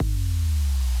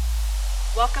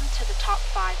Welcome to the Top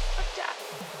 5 of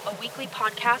Death, a weekly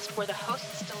podcast where the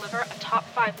hosts deliver a top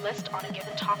 5 list on a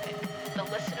given topic. The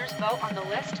listeners vote on the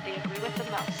list they agree with the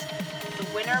most. The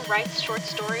winner writes short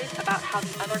stories about how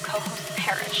the other co-hosts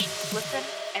perish, listen,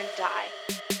 and die.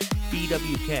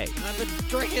 BWK. I've been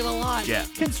drinking a lot.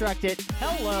 Jeff. Construct it.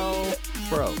 Hello.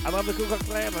 Bro. I love the Ku Klux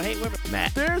Klan. I hate women.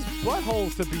 Matt. There's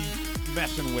buttholes to be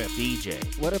messing with. DJ.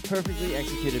 What a perfectly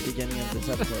executed beginning of this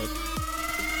episode.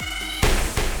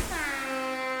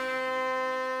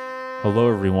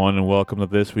 Hello, everyone, and welcome to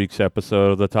this week's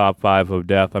episode of the Top 5 of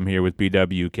Death. I'm here with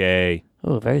BWK.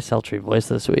 Oh, very sultry voice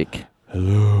this week.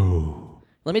 Hello.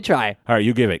 Let me try. All right,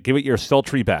 you give it. Give it your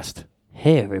sultry best.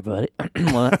 Hey, everybody.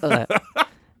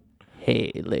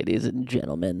 Hey, ladies and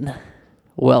gentlemen.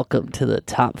 Welcome to the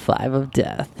Top 5 of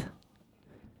Death.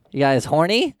 You guys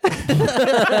horny?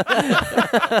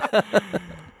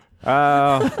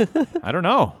 I don't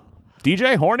know.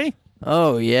 DJ, horny?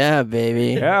 Oh, yeah,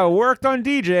 baby. Yeah, worked on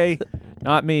DJ.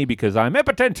 Not me, because I'm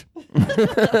impotent.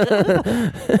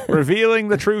 Revealing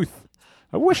the truth.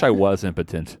 I wish I was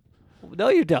impotent. No,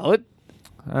 you don't.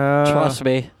 Trust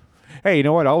me. Hey, you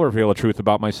know what? I'll reveal the truth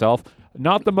about myself.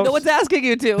 Not the most... No one's asking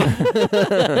you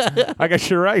to. I guess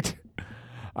you're right.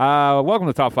 Welcome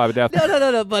to Top 5 of Death.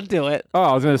 No, but do it. Oh,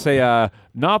 I was going to say,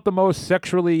 not the most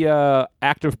sexually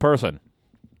active person.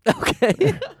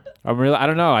 Okay. I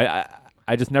don't know.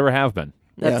 I just never have been.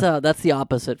 That's the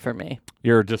opposite for me.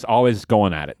 You're just always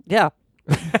going at it. Yeah.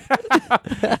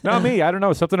 Not me. I don't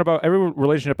know. Something about every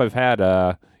relationship I've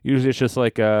had, usually it's just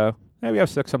like, we have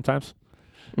sex sometimes.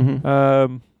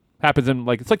 Mm-hmm. Happens in,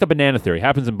 like, it's like the banana theory.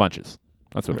 Happens in bunches.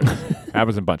 That's what it is.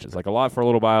 Happens in bunches. Like a lot for a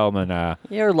little while, and then...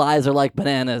 Your lies are like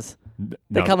bananas.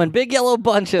 They no, come in big yellow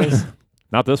bunches.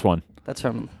 Not this one. That's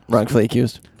from... Wrongfully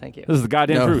accused. Thank you. This is the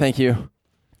goddamn No, truth. thank you.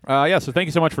 So thank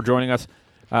you so much for joining us.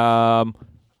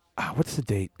 What's the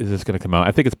date is this going to come out?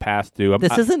 I think it's past due.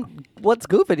 This isn't... What's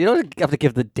goofing? You don't have to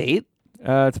give the date.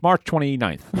 It's March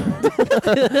 29th.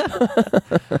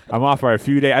 I'm off by a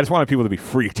few days. I just wanted people to be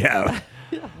freaked out.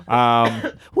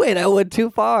 Wait, I went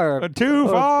too far. Too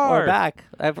far. Or back.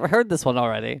 I've heard this one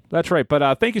already. That's right.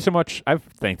 But thank you so much. I've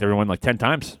thanked everyone like 10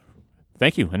 times.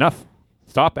 Thank you. Enough.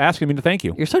 Stop asking me to thank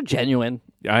you. You're so genuine.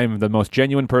 I'm the most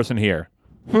genuine person here.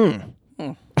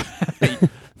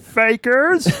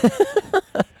 Fakers.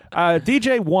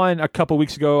 DJ won a couple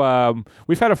weeks ago.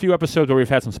 We've had a few episodes where we've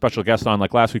had some special guests on.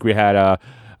 Like last week we had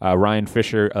Ryan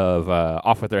Fisher of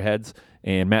Off With Their Heads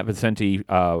and Matt Vincenti,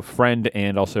 friend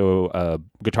and also a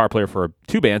guitar player for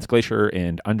two bands, Glacier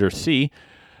and Undersea,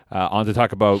 on to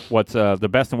talk about what's the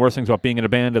best and worst things about being in a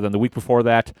band. And then the week before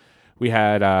that, we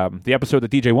had the episode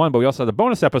that DJ won, but we also had the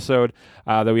bonus episode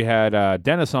that we had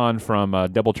Dennis on from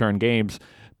Double Turn Games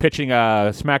pitching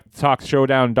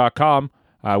SmackTalkShowdown.com,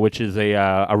 which is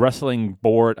a wrestling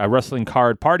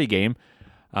card party game,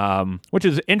 which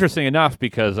is interesting enough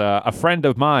because a friend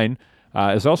of mine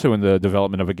is also in the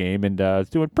development of a game and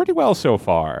is doing pretty well so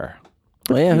far.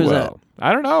 Oh, yeah, who's that?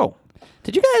 I don't know.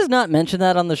 Did you guys not mention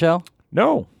that on the show?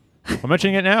 No. I'm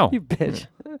mentioning it now. You bitch.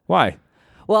 Why?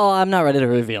 Well, I'm not ready to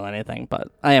reveal anything, but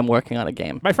I am working on a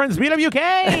game. My friend's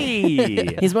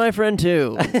BWK! He's my friend,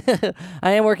 too.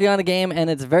 I am working on a game, and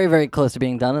it's very, very close to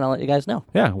being done, and I'll let you guys know.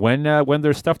 Yeah, when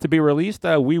there's stuff to be released,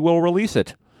 we will release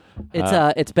it.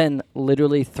 It's been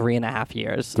literally 3.5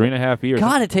 years. 3.5 years.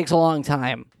 God, it takes a long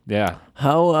time. Yeah.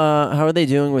 How are they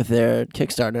doing with their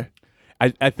Kickstarter?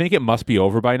 I think it must be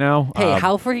over by now. Hey,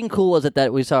 how freaking cool was it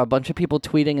that we saw a bunch of people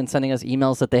tweeting and sending us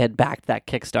emails that they had backed that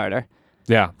Kickstarter?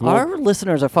 Yeah. Well, Our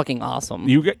listeners are fucking awesome.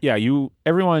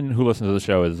 Everyone who listens to the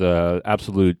show is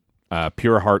absolute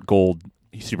pure heart gold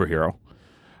superhero.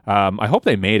 I hope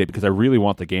they made it because I really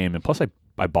want the game, and plus I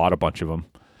bought a bunch of them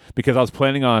because I was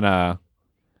planning on I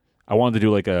wanted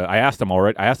to do I asked them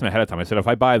ahead of time. I said, if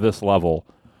I buy this level,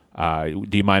 do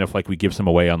you mind if we give some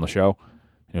away on the show?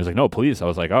 And he was like, no, please. I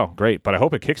was like, oh, great. But I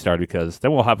hope it Kickstarted because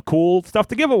then we'll have cool stuff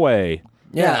to give away.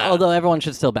 Yeah, although everyone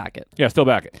should still back it. Yeah, still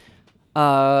back it.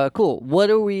 Cool. What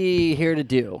are we here to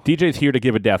do? DJ's here to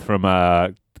give a death from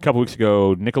a couple weeks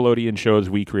ago, Nickelodeon shows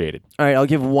we created. All right, I'll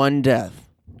give one death.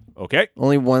 Okay.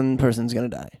 Only one person's going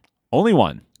to die. Only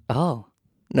one. Oh.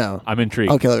 No. I'm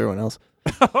intrigued. I'll kill everyone else.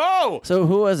 Oh! So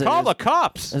who was it? Call the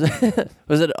cops!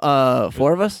 Was it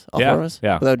 4 of us? All Yeah, 4 of us?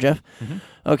 yeah. Without Jeff? Mhm.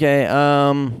 Okay,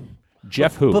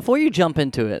 Jeff who? Before you jump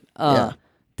into it, Yeah.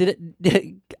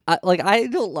 I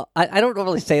don't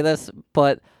normally say this,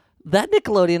 but that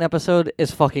Nickelodeon episode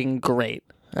is fucking great.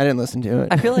 I didn't listen to it.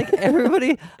 I feel like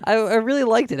everybody, I really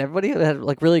liked it. Everybody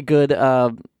had really good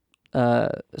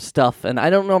stuff, and I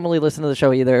don't normally listen to the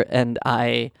show either, and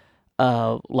I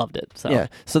loved it. So Yeah,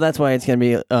 so that's why it's going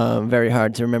to be very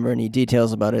hard to remember any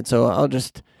details about it. So I'll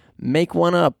just make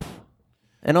one up.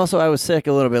 And also, I was sick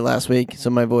a little bit last week,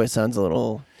 so my voice sounds a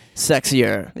little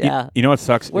sexier. yeah. You know what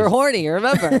sucks? We're is horny,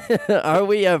 remember? Are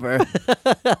we ever?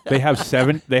 they have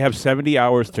 70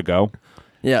 hours to go,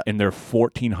 Yeah. and they're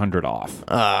 $1,400 off.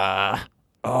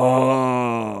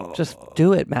 Just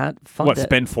do it, Matt. Fund What? it.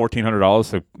 Spend $1,400?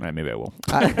 So maybe I will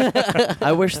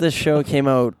I wish this show came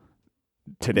out.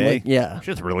 today. Like, yeah.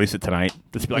 Just release it tonight.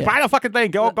 Just be like, Yeah. buy the fucking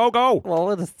thing. Go, go, go. Well,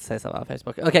 we'll just say something on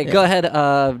Facebook. Okay, go ahead,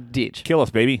 Deej. Kill us,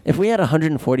 baby. If we had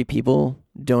 140 people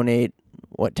donate,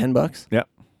 what, $10? Yep.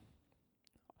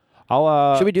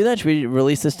 I'll. Should we do that? Should we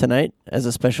release this tonight as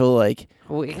a special, like,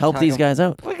 We can help talk these ab- guys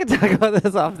out? We can talk about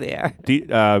this off the air.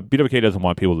 BWK doesn't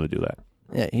want people to do that.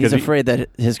 Yeah, he's 'Cause he- afraid that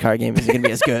his card game isn't going to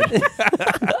be as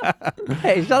good.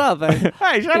 Hey, shut up, man.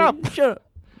 Hey, shut up. Shut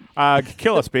up.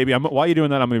 Kill us, baby. While you're doing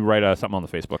that, I'm going to write something on the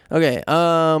Facebook. Okay,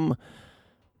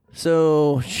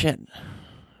 so, shit.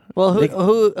 Well,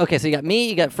 who? Okay, so you got me,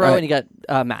 you got Fro, All right. and you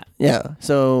got Matt. Yeah,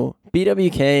 so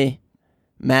BWK,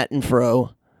 Matt, and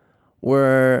Fro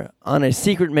were on a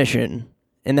secret mission,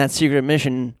 and that secret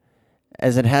mission,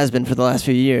 as it has been for the last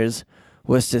few years,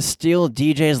 was to steal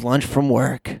DJ's lunch from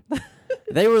work.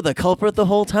 They were the culprit the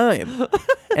whole time,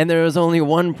 and there was only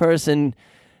one person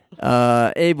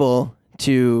able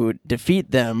to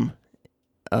defeat them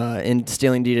in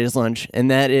stealing DJ's lunch, and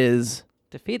that is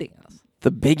Defeating us.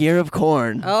 the Big Ear of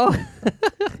Corn. Oh,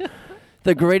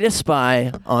 The greatest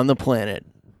spy on the planet.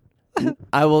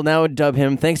 I will now dub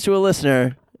him, thanks to a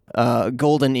listener,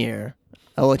 Golden Ear.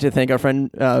 I would like to thank our friend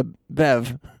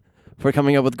Bev for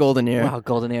coming up with Golden Ear. wow,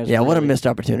 Golden Ears. Yeah, what a really- missed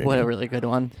opportunity. What a really good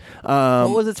one. What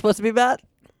was it supposed to be, Matt?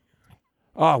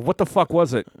 Oh, what the fuck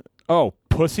was it? Oh,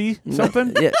 pussy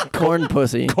something? Yeah, corn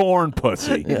pussy. Corn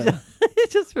pussy. Yeah. I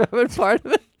just remembered part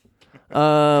of it.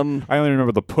 I only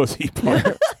remember the pussy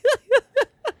part.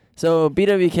 So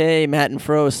BWK, Matt, and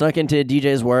Fro snuck into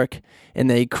DJ's work, and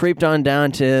they creeped on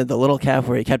down to the little cafe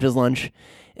where he kept his lunch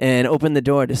and opened the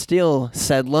door to steal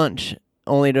said lunch,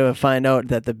 only to find out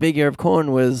that the Big Ear of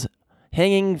Corn was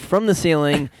hanging from the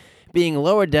ceiling, being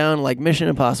lowered down like Mission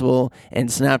Impossible,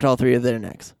 and snapped all three of their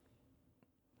necks.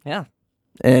 Yeah.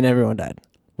 And everyone died.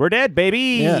 We're dead,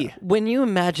 baby. Yeah. When you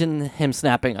imagine him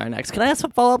snapping our necks, can I ask some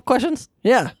follow-up questions?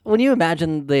 Yeah. When you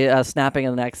imagine the snapping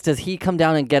of the necks, does he come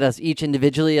down and get us each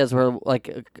individually as we're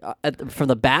like from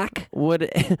the back, Would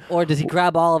or does he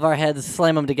grab all of our heads,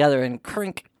 slam them together, and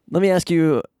crink? Let me ask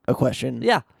you a question.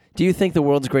 Yeah. Do you think the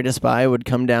world's greatest spy would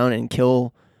come down and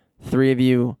kill three of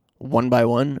you one by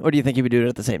one, or do you think he would do it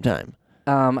at the same time?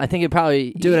 I think it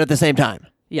probably Do it at the same time.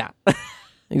 Yeah.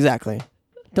 Exactly.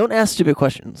 Don't ask stupid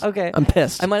questions. Okay. I'm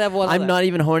pissed. I might have one. I'm other. not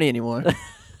even horny anymore.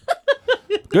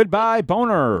 Goodbye,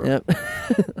 boner. Yep.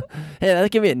 Hey, that'll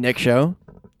give me a Nick show.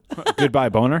 Goodbye,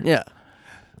 boner. Yeah.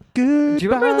 Goodbye. Do you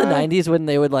remember in the '90s when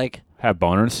they would like Have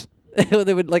boners.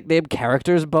 they would like name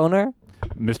characters Boner?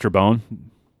 Mr. Bone.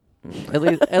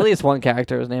 At least one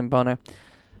character was named Boner.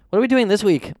 What are we doing this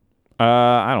week?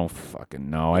 I don't fucking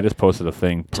know. I just posted a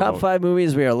thing. Top 5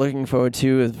 movies we are looking forward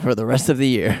to for the rest of the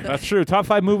year. That's true. Top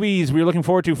 5 movies we're looking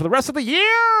forward to for the rest of the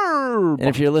year. And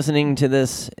if you're listening to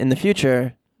this in the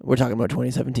future, we're talking about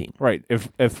 2017. Right.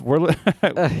 If we're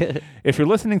if you're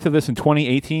listening to this in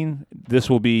 2018, this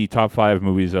will be top 5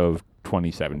 movies of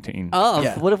 2017. Oh,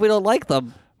 Yeah. what if we don't like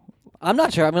them? I'm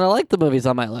not sure I'm going to like the movies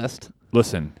on my list.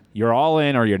 Listen, you're all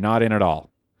in or you're not in at all.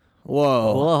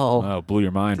 Whoa. Whoa. Oh, blew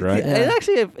your mind, right? Yeah. It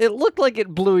actually, it looked like it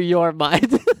blew your mind.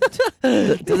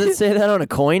 Does it say that on a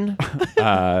coin?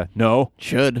 No.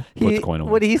 Should. Put the coin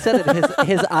away. When he said it,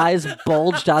 his eyes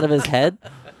bulged out of his head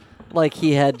like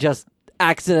he had just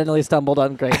accidentally stumbled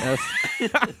on greatness.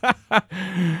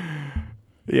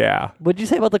 Yeah. What'd you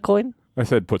say about the coin? I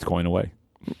said puts coin away.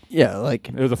 Yeah, like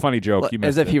It was a funny joke. You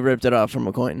as missed if it. he ripped it off from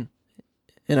a coin.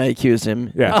 And I accused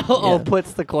him. Yeah. Oh, Yeah.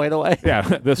 puts the coin away. Yeah.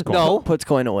 This coin. No. Puts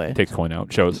coin away. Takes coin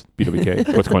out. Shows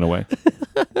BWK. Puts coin away.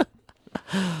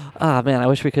 Ah, man, I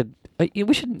wish we could.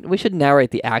 We should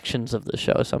narrate the actions of the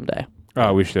show someday.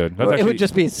 Oh, we should. That's, It actually, would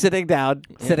just be sitting down,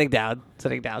 sitting down,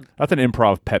 sitting down. that's an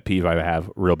improv pet peeve I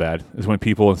have real bad. Is when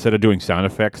people, instead of doing sound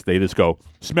effects, they just go,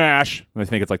 smash. And I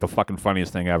think it's like the fucking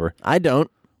funniest thing ever. I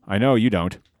don't I know you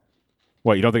don't.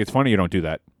 What, you don't think it's funny? You don't do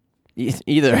that.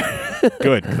 either.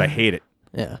 Good, because I hate it.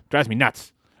 Yeah. Drives me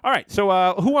nuts. All right,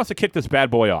 so who wants to kick this bad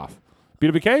boy off?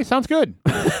 BWK? Sounds good.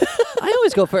 I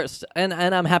always go first, and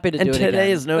I'm happy to And do it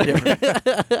today again. is no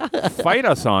different. Fight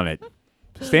us on it.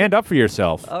 Stand up for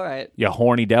yourself, All right. you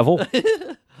horny devil.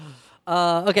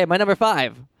 Okay, my number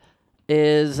 5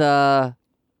 is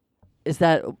is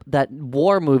that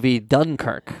war movie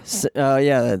Dunkirk.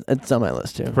 Yeah, it's on my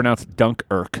list too. Pronounced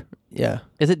Dunkirk. Yeah.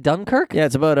 Is it Dunkirk? Yeah,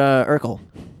 it's about Urkel.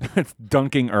 It's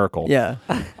Dunking Urkel. Yeah.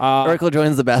 Urkel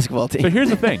joins the basketball team. So here's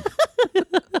the thing.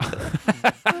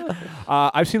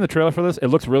 I've seen the trailer for this. It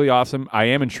looks really awesome. I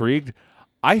am intrigued.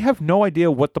 I have no idea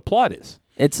what the plot is.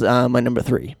 It's my number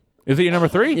 3. Is it your number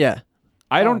 3? Yeah.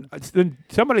 I don't. Then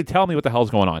somebody tell me what the hell's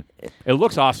going on. It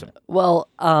looks awesome. Well,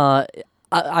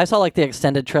 I saw like the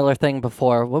extended trailer thing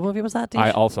before. What movie was that? Deej?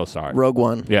 I also saw it. Rogue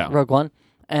One. Yeah. Rogue One,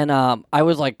 and I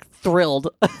was like thrilled.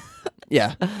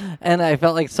 Yeah. And I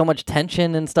felt like so much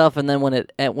tension and stuff. And then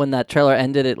when that trailer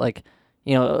ended, it like,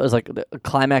 it was like the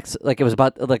climax. Like it was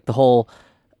about like the whole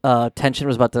tension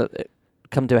was about to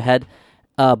come to a head,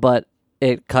 but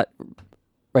it cut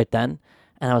right then.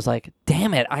 And I was like,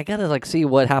 damn it, I gotta like see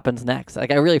what happens next.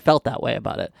 Like I really felt that way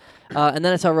about it. And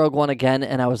then I saw Rogue One again,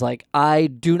 and I was like, I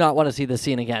do not want to see this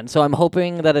scene again. So I'm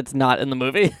hoping that it's not in the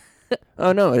movie.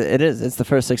 Oh no, it is. It's the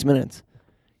first 6 minutes.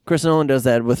 Chris Nolan does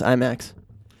that with IMAX.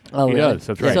 Oh, He really? does,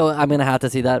 that's right. So I'm gonna have to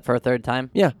see that for a third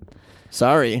time. Yeah.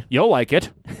 Sorry. You'll like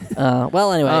it.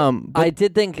 Well, anyway, but- I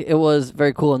did think it was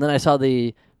very cool, and then I saw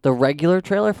the regular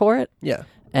trailer for it, Yeah.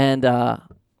 and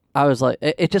I was like,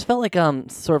 it just felt like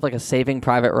sort of like a Saving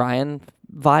Private Ryan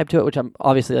vibe to it, which I'm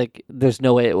obviously like, there's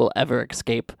no way it will ever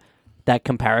escape that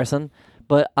comparison.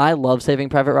 But I love Saving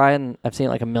Private Ryan. I've seen it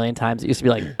like a million times. It used to be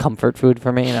like comfort food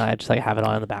for me, and I just like have it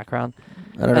on in the background.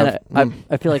 I don't know. And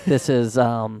I feel like this is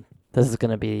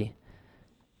gonna be.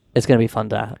 It's gonna be fun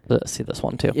to see this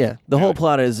one too. Yeah. The whole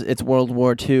plot is it's World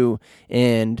War II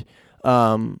and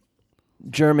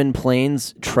German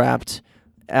planes trapped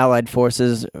Allied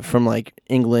forces from like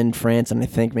England, France, and I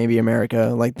think maybe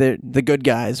America. Like the good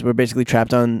guys were basically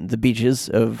trapped on the beaches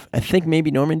of I think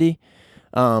maybe Normandy.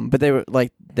 But they were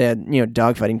like they had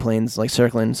dogfighting planes like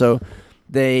circling. So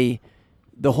the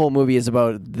whole movie is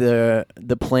about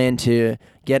the plan to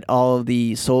get all of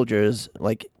the soldiers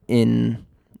like in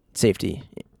safety.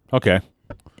 Okay.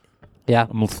 Yeah.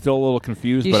 I'm still a little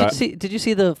confused, You but should see. Did you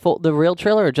see the real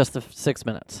trailer or just the 6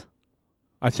 minutes?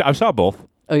 I saw both.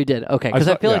 Oh, you did. Okay, because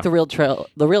I feel yeah. like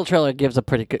the real trailer gives a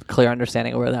pretty good, clear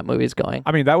understanding of where that movie's going.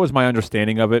 I mean, that was my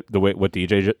understanding of it, the way what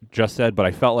DJ just said, but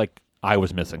I felt like I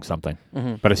was missing something.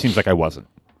 Mm-hmm. But it seems like I wasn't.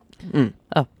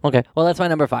 Oh, okay. Well, that's my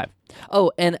number 5.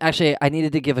 Oh, and actually, I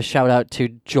needed to give a shout out to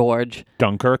George.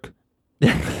 Dunkirk.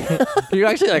 You're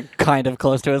actually like kind of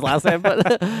close to his last name,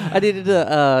 but I needed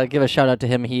to give a shout out to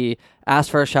him. He asked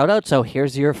for a shout out, so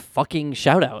here's your fucking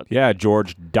shout out. Yeah,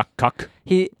 George Duckcuck.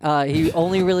 He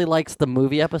only really likes the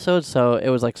movie episodes, so it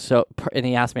was like and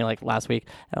he asked me like last week,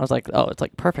 and I was like, oh, it's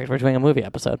like perfect. We're doing a movie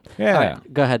episode. Yeah. All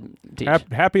right, go ahead,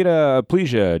 Deej. Happy to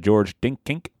please you, George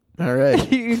Dink. All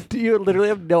right. you literally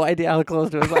have no idea how close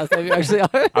to his last name you actually are.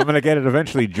 I'm going to get it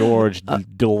eventually, George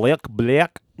Delick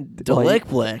Black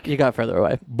Black. You got further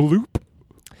away. Bloop.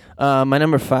 My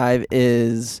number 5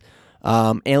 is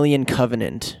Alien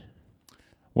Covenant.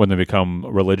 When they become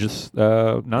religious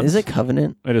nuns? Is it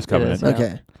Covenant? It is Covenant. It is, yeah.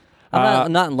 Okay.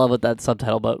 I'm not in love with that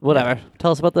subtitle, but whatever.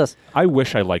 Tell us about this. I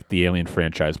wish I liked the Alien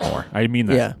franchise more. I mean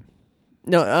that. Yeah.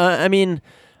 No, I mean,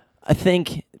 I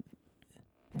think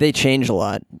they changed a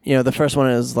lot. The first one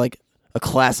is like a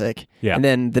classic. Yeah. And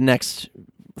then the next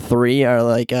 3 are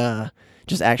like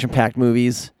just action-packed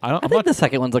movies. I think the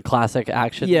second one's a classic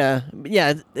action. Yeah.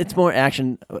 Yeah, it's more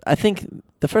action. I think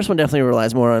the first one definitely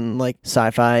relies more on like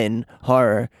sci-fi and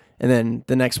horror, and then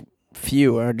the next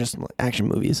few are just action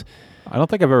movies. I don't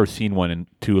think I've ever seen one and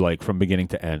two like from beginning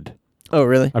to end. Oh,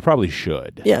 really? I probably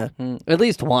should. Yeah. At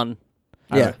least one.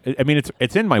 Yeah. I mean,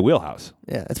 it's in my wheelhouse.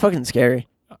 Yeah, it's fucking scary.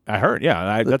 I heard.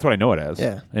 Yeah, that's what I know it as.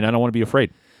 Yeah. And I don't want to be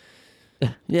afraid.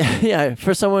 Yeah.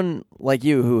 For someone like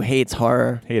you who hates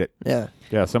horror. Hate it. Yeah.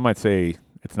 Yeah, some might say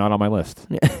it's not on my list.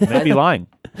 Yeah. They'd be lying.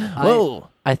 Whoa.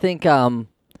 I think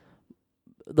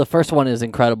the first one is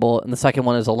incredible, and the second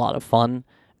one is a lot of fun.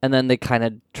 And then they kind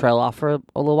of trail off for a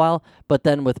little while. But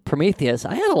then with Prometheus,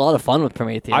 I had a lot of fun with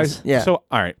Prometheus. Yeah. So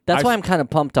all right. That's why I'm kind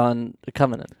of pumped on the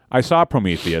Covenant. I saw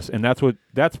Prometheus, and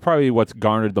that's probably what's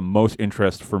garnered the most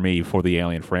interest for me for the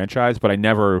Alien franchise. But I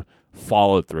never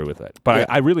followed through with it. But Yeah.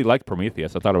 I really liked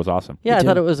Prometheus. I thought it was awesome. Yeah, I too.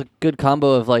 thought it was a good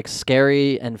combo of like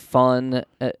scary and fun,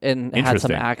 and had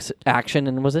some Interesting. action,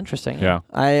 and was interesting. Yeah.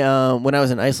 I when I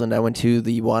was in Iceland, I went to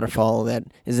the waterfall that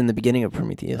is in the beginning of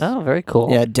Prometheus. Oh, very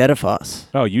cool. Yeah, Dedafoss.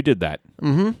 Oh, you did that.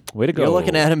 Mm-hmm. Way to go. You're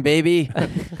looking at him, baby.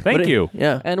 Thank you.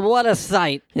 Yeah. And what a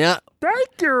sight! Yeah.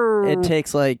 Thank you. It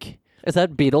takes like. Is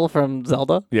that Beetle from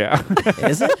Zelda? Yeah.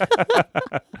 Is it?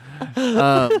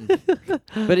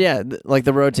 But yeah, like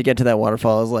the road to get to that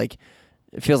waterfall is like,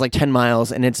 it feels like 10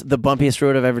 miles, and it's the bumpiest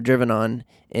road I've ever driven on,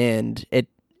 and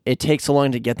it takes so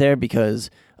long to get there because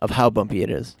of how bumpy it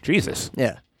is. Jesus.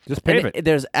 Yeah. Just pave And it.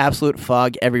 there's absolute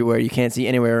fog everywhere. You can't see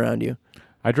anywhere around you.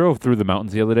 I drove through the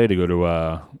mountains the other day to go to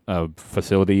a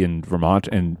facility in Vermont,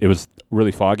 and it was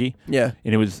really foggy. Yeah.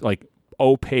 And it was like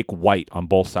opaque white on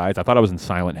both sides. I thought I was in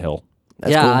Silent Hill.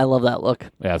 That's yeah, cool. I love that look.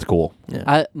 Yeah, that's cool.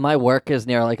 Yeah. My work is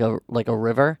near like a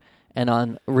river, and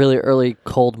on really early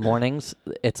cold mornings,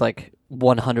 it's like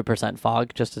 100%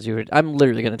 fog. Just as you were, I'm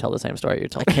literally going to tell the same story you're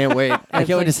telling. I can't wait. I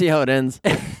can't wait to see how it ends.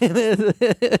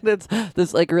 It's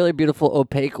this like really beautiful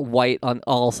opaque white on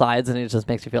all sides, and it just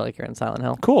makes you feel like you're in Silent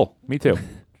Hill. Cool. Me too.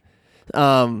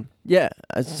 Yeah.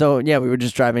 So yeah, we were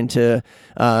just driving to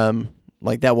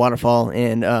like that waterfall,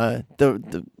 and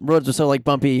the roads were so like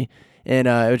bumpy, and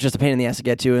it was just a pain in the ass to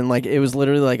get to, and like it was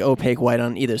literally like opaque white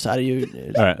on either side of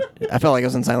you. All right. I felt like I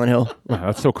was in Silent Hill. Wow,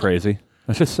 that's so crazy.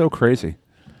 That's just so crazy.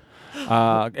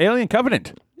 Alien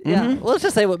Covenant. Yeah, let's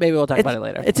just say maybe we'll talk about it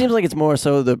later. It seems like it's more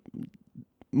so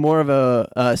more of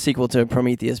a sequel to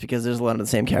Prometheus because there's a lot of the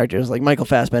same characters. Like Michael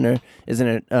Fassbender is in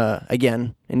it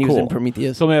again, and he was in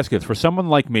Prometheus. So let me ask you this: for someone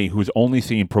like me who's only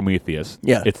seen Prometheus,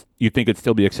 Yeah. you think it'd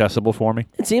still be accessible for me?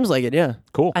 It seems like it, yeah.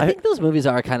 Cool. I think those movies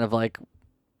are kind of like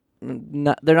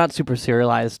they're not super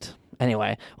serialized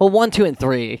anyway. Well, 1, 2, and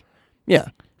 3, Yeah.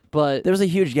 but There was a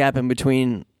huge gap in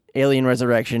between Alien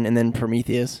Resurrection and then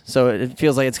Prometheus. So it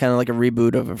feels like it's kind of like a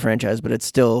reboot of a franchise, but it's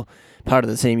still part of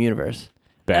the same universe.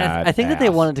 Bad. I think that they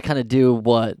wanted to kind of do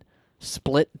what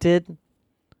Split did.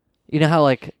 You know how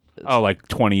like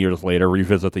 20 years later,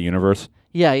 revisit the universe.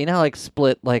 yeah, you know how like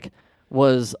Split like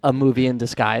was a movie in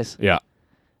disguise. Yeah.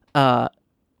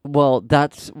 Well,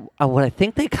 that's what I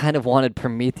think they kind of wanted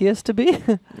Prometheus to be.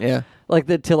 Yeah. Like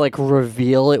to like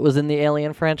reveal it was in the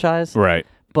Alien franchise. Right.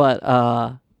 But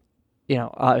you know,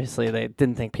 obviously they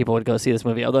didn't think people would go see this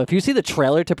movie. Although if you see the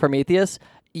trailer to Prometheus,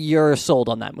 you're sold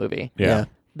on that movie. Yeah.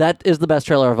 That is the best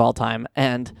trailer of all time,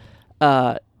 and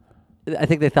I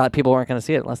think they thought people weren't going to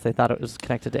see it unless they thought it was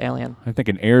connected to Alien. I think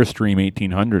an Airstream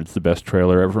 1800 is the best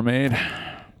trailer ever made.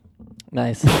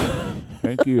 Nice.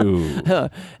 Thank you.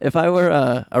 If I were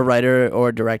a writer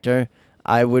or director,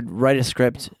 I would write a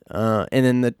script, and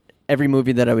then every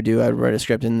movie that I would do, I would write a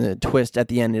script, and the twist at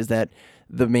the end is that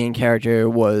the main character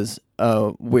was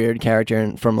a weird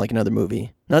character from like another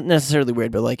movie. Not necessarily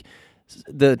weird, but like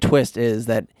the twist is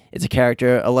that it's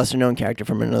a lesser known character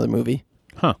from another movie.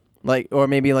 Huh. Like, or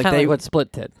maybe like Kind of they. like what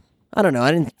Split did. I don't know.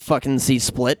 I didn't fucking see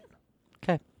Split,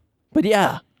 Okay. but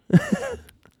yeah.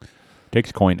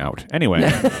 Takes coin out. Anyway.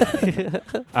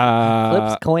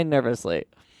 Flips coin nervously.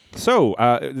 So,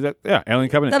 yeah, Alien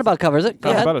Covenant. That about covers it. Go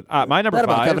That's ahead. about it. My number That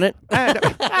about 5. Covenant.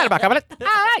 That about Covenant.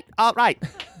 All right.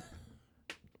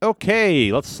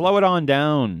 Okay, let's slow it on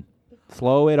down.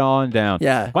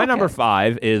 Yeah. My number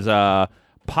 5 is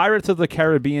Pirates of the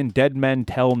Caribbean: Dead Men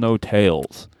Tell No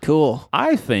Tales. Cool.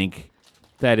 I think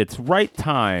that it's right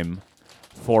time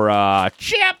for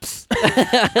chips.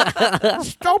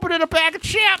 Just opening a bag of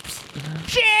chips.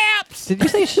 Chips. Did you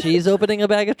say she's opening a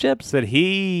bag of chips? Said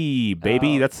he,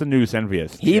 baby. That's the news,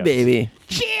 envious. He Chips. baby.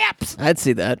 Chips. I'd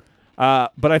see that.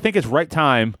 But I think it's right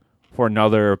time for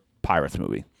another Pirates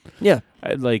movie. Yeah.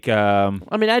 I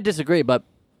mean, I disagree, but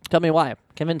tell me why.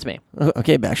 Convince me.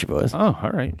 Okay, Backstreet Boys. Oh,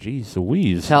 all right. Jeez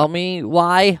Louise. Tell me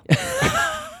why.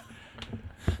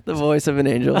 The voice of an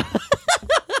angel.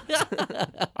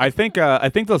 I think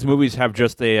those movies have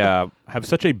just have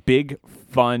such a big,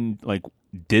 fun, like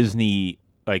Disney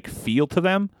like feel to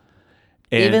them.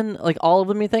 And Even like all of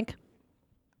them, you think?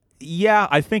 yeah,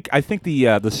 I think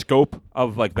the scope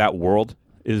of like that world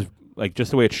is like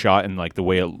just the way it's shot and like the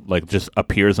way it like just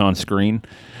appears on screen,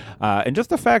 and just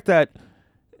the fact that.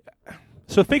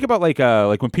 So think about like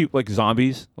when people like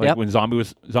zombies, like Yep. when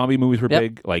zombie movies were Yep.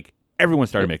 big, like everyone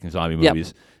started making zombie Yep.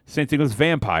 movies. Same thing with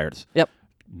vampires. Yep.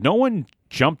 No one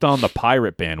jumped on the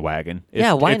pirate bandwagon.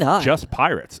 Yeah, why it's not? Just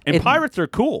pirates, and It- pirates are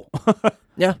cool.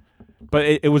 Yeah. But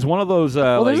it was one of those.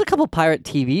 Well, there's like, a couple pirate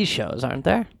TV shows, aren't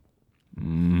there?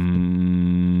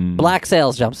 mm, Black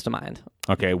Sails jumps to mind.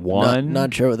 okay, one.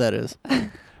 Not sure what that is.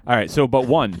 All right, so but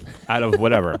one out of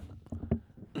whatever.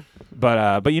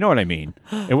 But you know what I mean.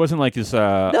 It wasn't like this.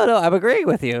 No, I'm agreeing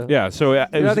with you. Yeah. So it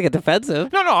You don't was, have to get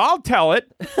defensive. no, I'll tell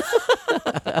it.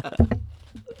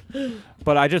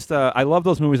 But I just I love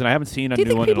those movies, and I haven't seen a Do you new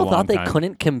think one in a people long thought they time.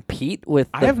 couldn't compete with?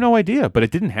 I have no idea, but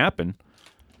it didn't happen.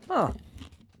 Huh.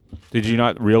 Did you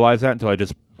not realize that until I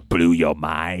just blew your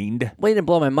mind? Well, you didn't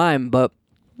blow my mind, but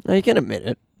No, you can admit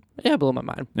it. yeah, it blew my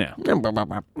mind. Yeah.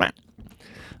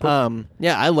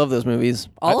 Yeah, I love those movies.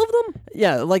 All of them?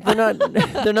 Yeah, like they're not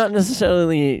they're not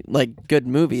necessarily like good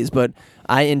movies, but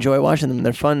I enjoy watching them.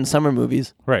 They're fun summer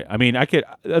movies. Right. I mean,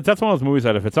 that's one of those movies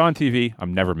that if it's on TV,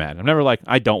 I'm never mad. I'm never like,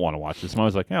 I don't want to watch this. I'm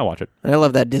always like, yeah, I'll watch it. And I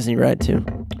love that Disney ride too.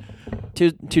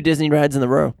 Two Disney rides in a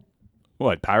row.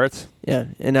 What, Pirates? Yeah,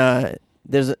 and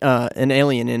there's an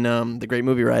alien in the Great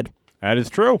Movie Ride. That is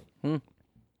true.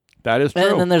 That is true.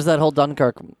 And then there's that whole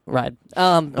Dunkirk ride.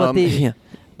 Yeah.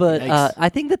 But Yikes. I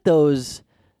think that those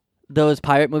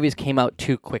pirate movies came out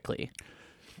too quickly.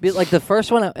 Like the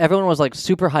first one, everyone was like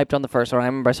super hyped on the first one. I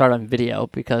remember I saw it on video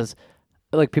because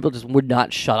like people just would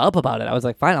not shut up about it. I was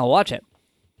like, fine, I'll watch it.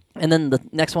 And then the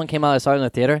next one came out. I saw it in the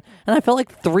theater, and I felt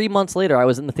like 3 months later I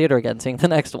was in the theater again seeing the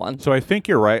next one. So I think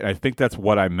you're right. I think that's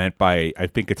what I meant by I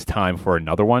think it's time for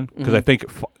another one because I think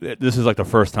this is like the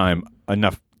first time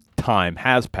enough time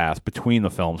has passed between the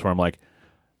films where I'm like,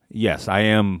 yes, I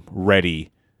am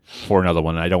ready for another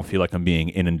one. And I don't feel like I'm being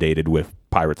inundated with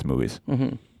Pirates movies.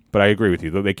 But I agree with you.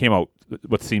 They came out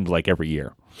what seemed like every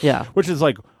year, Yeah. which is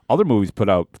like other movies put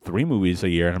out 3 movies a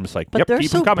year, and I'm just like, But yep, they're keep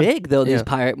so them coming. big, though, these Yeah.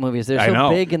 pirate movies. They're I so know.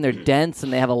 big and they're dense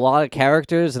and they have a lot of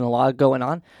characters and a lot going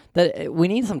on that we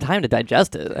need some time to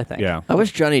digest it, I think. Yeah. I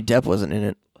wish Johnny Depp wasn't in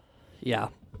it. Yeah.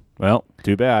 Well,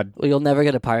 too bad. Well, you'll never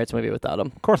get a Pirates movie without him.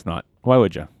 Of course not. Why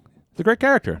would you? It's a great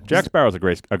character. Jack Sparrow's a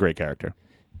great character.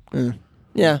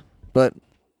 Yeah, but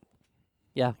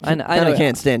Yeah. I I know.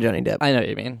 can't stand Johnny Depp. I know what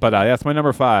you mean. But that's my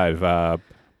number 5.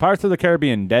 Pirates of the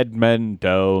Caribbean, Dead Men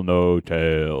Tell No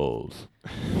Tales.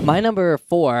 My number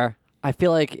 4, I feel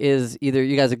like, is either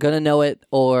you guys are going to know it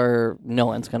or no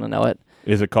one's going to know it.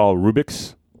 Is it called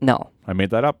Rubik's? No. I made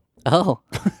that up. Oh.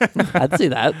 I'd see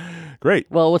that. Great.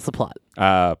 Well, what's the plot?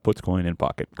 Puts coin in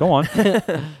pocket. Go on.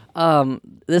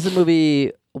 This is a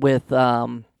movie with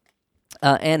Anne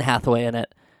Hathaway in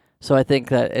it. So I think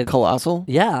that it... Colossal?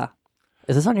 Yeah.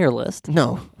 Is this on your list?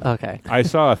 No. Okay. I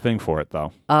saw a thing for it,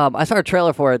 though. I saw a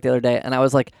trailer for it the other day, and I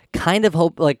was like,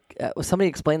 somebody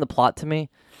explained the plot to me,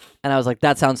 and I was like,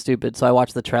 that sounds stupid. So I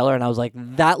watched the trailer, and I was like,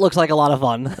 that looks like a lot of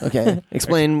fun. Okay.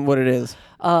 Explain what it is.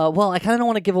 Well, I kind of don't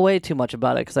want to give away too much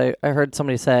about it because I heard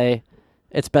somebody say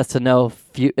it's best to know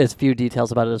as few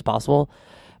details about it as possible.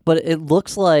 But it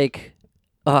looks like,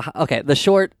 okay, the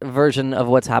short version of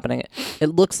what's happening, it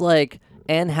looks like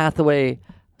Anne Hathaway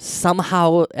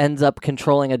somehow ends up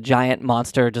controlling a giant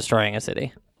monster destroying a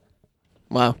city.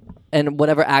 Wow. And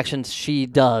whatever actions she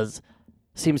does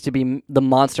the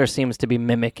monster seems to be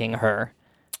mimicking her.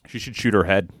 She should shoot her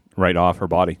head right off her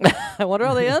body. I wonder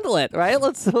how they handle it, right?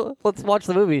 Let's watch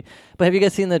the movie. But have you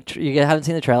guys seen you haven't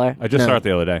seen the trailer? I just No. saw it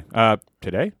the other day.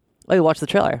 Today? Oh, you watched the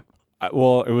trailer.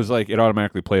 Well, it was like it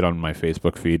automatically played on my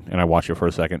Facebook feed, and I watched it for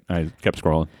a second. And I kept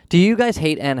scrolling. Do you guys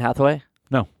hate Anne Hathaway?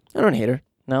 No. I don't hate her.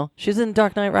 No? She's in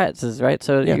Dark Knight Rises, right?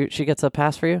 So Yeah. she gets a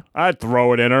pass for you? I'd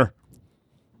throw it in her.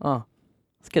 Oh.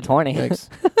 This kid's horny. Yikes.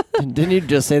 Didn't you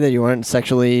just say that you weren't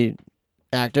sexually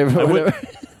active or whatever?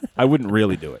 I wouldn't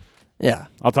really do it. Yeah.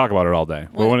 I'll talk about it all day.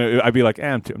 But I'd be like,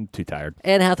 I'm too tired.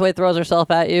 Anne Hathaway throws herself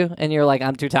at you, and you're like,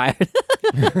 I'm too tired.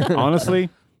 Honestly,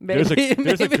 there's a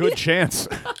Maybe. good chance.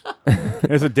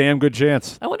 There's a damn good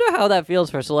chance. I wonder how that feels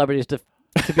for celebrities to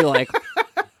be like,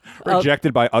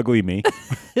 Rejected by ugly me.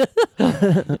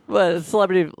 well, a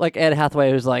celebrity like Anne Hathaway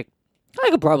who's like, I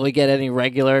could probably get any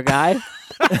regular guy.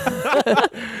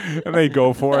 And they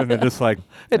go for it, and they're just like,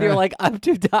 And you're like, I'm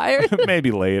too tired. maybe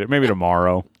later, maybe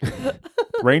tomorrow.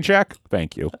 Rain check?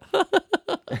 Thank you.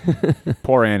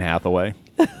 Poor Anne Hathaway.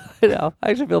 I know.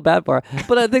 I actually feel bad for her.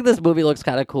 But I think this movie looks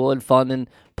kind of cool and fun and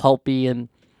pulpy and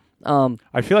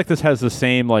I feel like this has the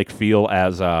same like feel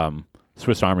as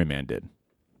Swiss Army Man did,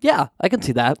 yeah, I can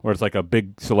see that. where it's like a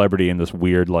big celebrity in this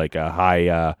weird like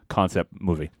high concept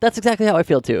movie. That's exactly how I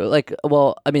feel too. Like,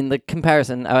 well, I mean, the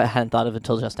comparison I hadn't thought of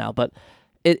until just now, but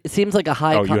it seems like a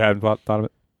high. Oh, you hadn't thought of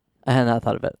it? I had not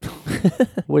thought of it.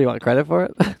 What do you want credit for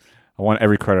it? I want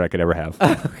every credit I could ever have.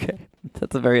 Okay,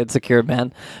 that's a very insecure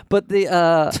man. But the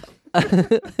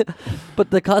but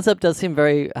the concept does seem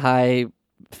very high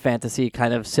fantasy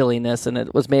kind of silliness, and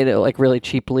it was made like really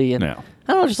cheaply, and No,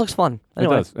 I don't know, it just looks fun.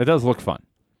 Anyway, it does look fun.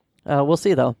 we'll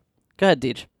see though. Go ahead,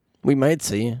 Deej. We might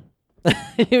see.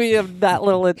 You have that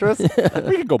little interest.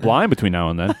 We could go blind between now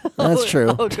and then. That's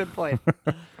true. Oh, good point.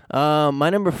 My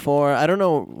number 4, I don't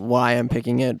know why I'm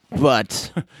picking it,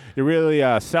 but You're really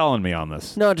selling me on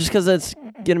this. no, just because it's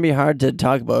going to be hard to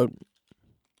talk about.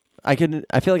 I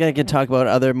feel like I could talk about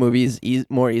other movies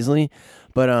more easily,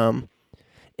 but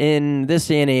in this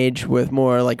day and age with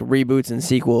more like reboots and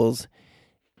sequels,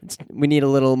 we need a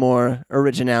little more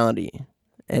originality.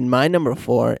 And my number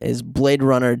 4 is Blade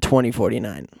Runner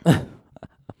 2049.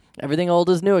 Everything old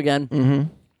is new again. Mm-hmm.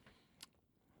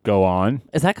 Go on.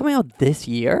 Is that coming out this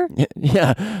year?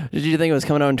 Yeah. Did you think it was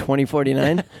coming out in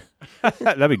 2049?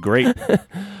 That'd be great.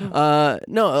 No,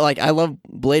 like I love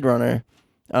Blade Runner.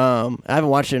 I haven't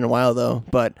watched it in a while though,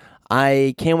 but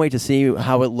I can't wait to see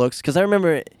how it looks because I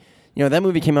remember, that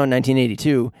movie came out in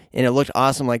 1982 and it looked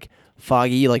awesome, like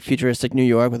foggy, like futuristic New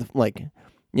York with like,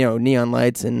 neon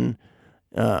lights and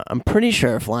I'm pretty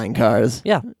sure flying cars.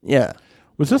 Yeah. Yeah.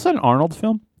 Was this an Arnold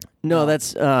film? No,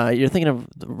 that's you're thinking of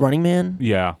The Running Man.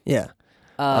 Yeah. Yeah.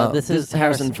 This is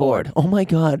Harrison Ford. Oh my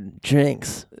God,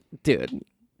 Jinx. Dude.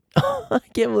 I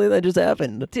can't believe that just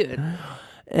happened. Dude.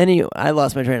 I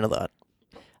lost my train of thought.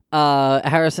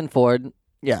 Harrison Ford.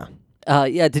 Yeah.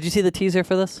 Yeah, did you see the teaser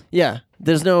for this? Yeah.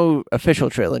 There's no official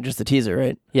trailer, just the teaser,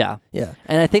 right? Yeah. Yeah.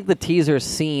 And I think the teaser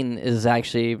scene is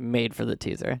actually made for the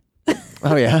teaser.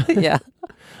 Oh yeah. Yeah.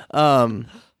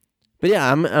 But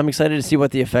yeah, I'm excited to see what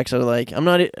the effects are like. I'm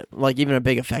not like even a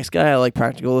big effects guy. I like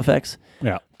practical effects.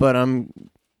 Yeah. But I'm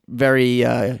very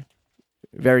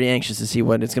very anxious to see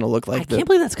what it's going to look like. I can't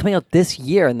believe that's coming out this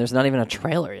year and there's not even a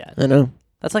trailer yet. I know.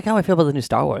 That's like how I feel about the new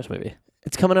Star Wars movie.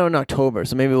 It's coming out in October,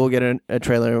 so maybe we'll get a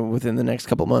trailer within the next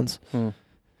couple months. The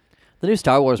new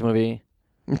Star Wars movie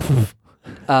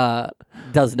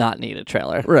does not need a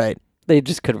trailer. Right. They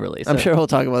just could release it. I'm sure we'll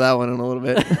talk about that one in a little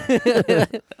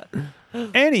bit.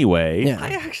 Anyway, Yeah. I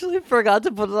actually forgot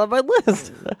to put it on my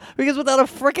list because without a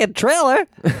freaking trailer,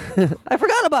 I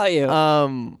forgot about you.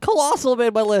 Colossal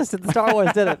made my list and Star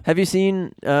Wars didn't. Have you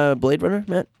seen Blade Runner,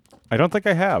 Matt? I don't think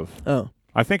I have. Oh.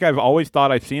 I think I've always thought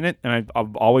I've seen it, and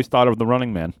I've always thought of The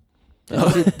Running Man.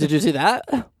 Did you see that?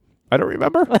 I don't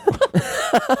remember.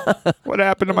 What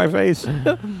happened to my face?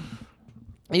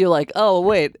 You're like, oh,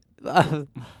 wait.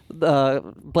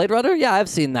 Blade Runner? Yeah, I've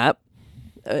seen that.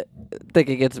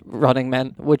 Thinking it's Running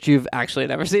Man, which you've actually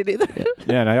never seen either.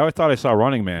 Yeah, and I always thought I saw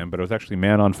Running Man, but it was actually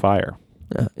Man on Fire.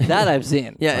 That I've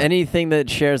seen. Yeah, anything that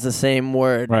shares the same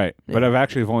word. Right. But I've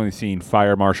actually only seen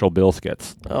Fire Marshal Bill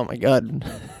skits. Oh my God.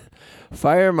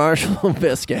 Fire Marshal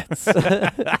Biscuits.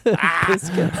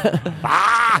 Biscuits.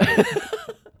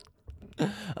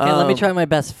 Hey, let me try my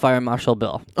best Fire Marshal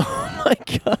Bill. Oh my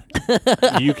God.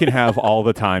 You can have all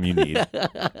the time you need.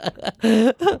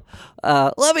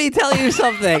 Let me tell you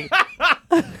something.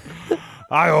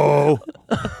 Ayo.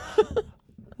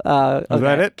 Is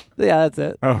that it? Yeah, that's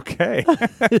it. Okay.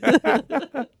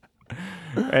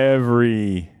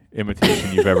 Every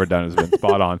imitation you've ever done has been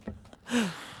spot on.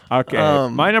 Okay.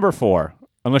 My number 4,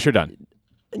 unless you're done.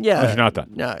 Yeah. Unless you're not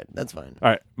done. No, that's fine. All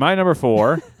right. My number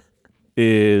 4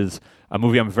 is a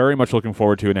movie I'm very much looking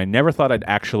forward to, and I never thought I'd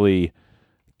actually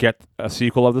get a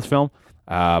sequel of this film,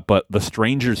 but The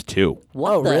Strangers 2.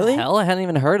 What the really? hell? I hadn't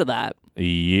even heard of that.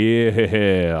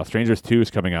 Yeah. Strangers 2 is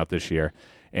coming out this year,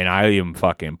 and I am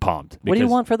fucking pumped. What do you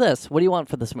because want for this? What do you want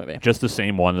for this movie? Just the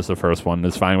same one as the first one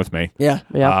is fine with me. Yeah.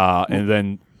 Yeah. And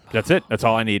then that's it. That's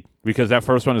all I need, because that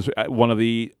first one is one of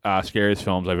the scariest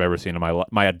films I've ever seen in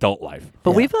my adult life.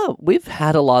 But we've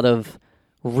had a lot of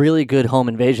really good home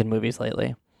invasion movies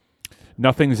lately.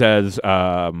 Nothing's as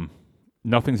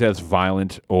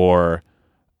violent or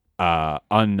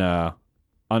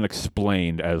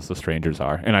unexplained as The Strangers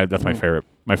are, and that's my favorite.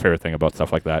 My favorite thing about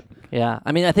stuff like that. Yeah,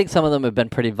 I mean, I think some of them have been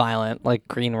pretty violent, like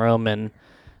Green Room and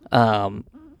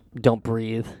Don't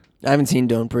Breathe. I haven't seen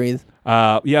Don't Breathe.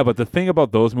 Yeah, but the thing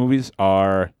about those movies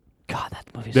are, God, that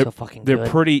movie's they're so fucking they're good.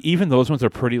 pretty. Even those ones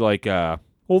are pretty like,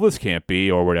 well, this can't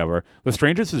be or whatever. The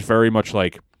Strangers is very much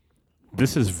like,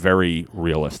 this is very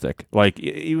realistic. Like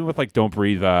even with like Don't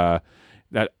Breathe, that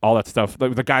all that stuff.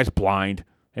 Like the guy's blind.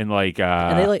 And like,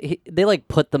 and they like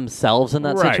put themselves in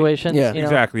that Right. situation. Yeah. you know?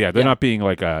 exactly. Yeah, they're Yeah. not being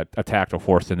like attacked or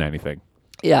forced into anything.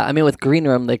 Yeah, I mean, with Green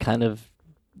Room, they kind of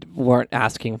weren't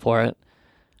asking for it.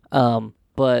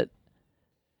 But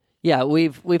yeah,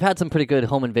 we've had some pretty good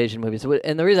home invasion movies,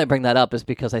 and the reason I bring that up is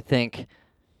because I think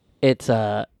it's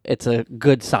a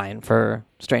good sign for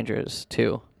Strangers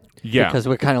too. Yeah, because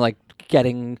we're kind of like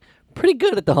getting pretty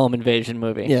good at the home invasion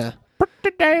movie. Yeah.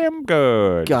 pretty damn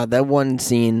good. God, that one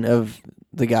scene of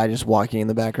the guy just walking in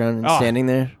the background and Oh. standing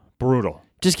there. Brutal.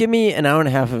 Just give me an hour and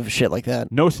a half of shit like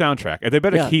that. No soundtrack. They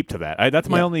better Yeah. keep to that. That's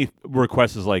my Yeah. only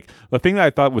request. Is like the thing that I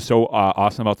thought was so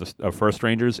awesome about the first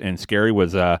Strangers and scary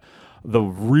was the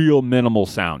real minimal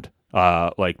sound,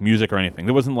 like music or anything.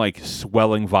 There wasn't like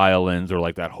swelling violins or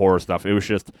like that horror stuff. It was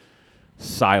just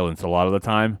silence a lot of the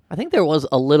time. I think there was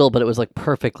a little, but it was like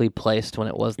perfectly placed when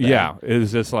it was there. Yeah, it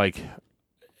was just like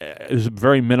it was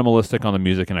very minimalistic on the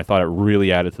music, and I thought it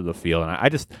really added to the feel. And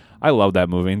I love that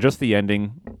movie, and just the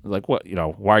ending. Like, what,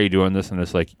 why are you doing this? And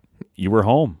it's like, you were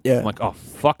home. Yeah. I'm like, oh,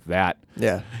 fuck that.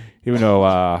 Yeah. Even though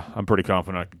I'm pretty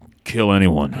confident I could kill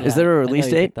anyone. Is there a I know release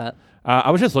you date? think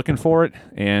I was just looking for it,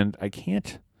 and I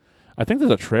can't. I think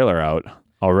there's a trailer out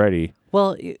already.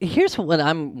 Well, here's what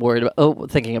I'm worried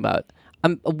about. Thinking about.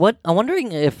 I'm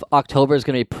wondering if October is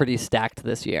going to be pretty stacked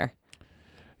this year,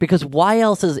 because why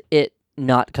else is it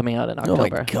not coming out in Oh my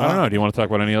October? God. I don't know. Do you want to talk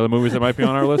about any other movies that might be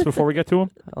on our list before we get to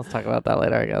them? Let's talk about that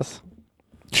later, I guess.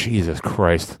 Jesus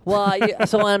Christ. Well,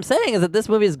 so what I'm saying is that this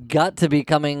movie's got to be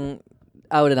coming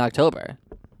out in October.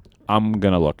 I'm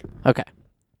gonna look. Okay.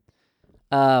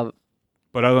 But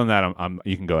other than that,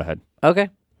 you can go ahead. Okay.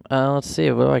 Let's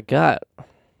see. What do I got?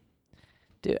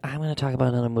 Dude, I'm going to talk about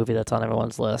another movie that's on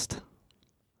everyone's list.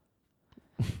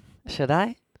 Should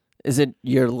I? Is it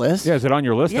your list? Yeah, is it on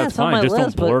your list? Yeah, That's it's on fine. my Just list,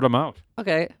 don't but- blurt them out.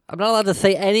 Okay. I'm not allowed to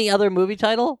say any other movie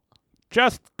title?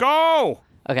 Just go.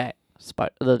 Okay.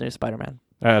 The new Spider-Man.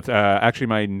 That's actually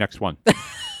my next one.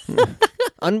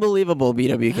 Unbelievable,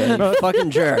 BWK.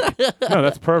 Fucking jerk. No,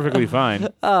 that's perfectly fine.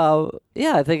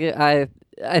 Yeah, I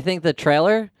think the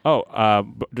trailer. Oh,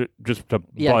 just to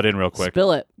butt in real quick.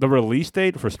 Spill it. The release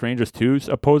date for Strangers 2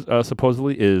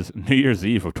 supposedly is New Year's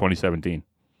Eve of 2017.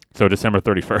 So December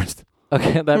 31st.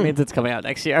 Okay, that means it's coming out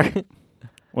next year.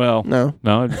 Well, No.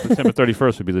 December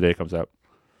 31st would be the day it comes out.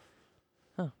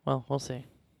 Oh, well, we'll see.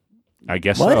 I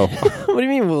guess What? so. What do you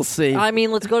mean we'll see? I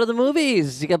mean, let's go to the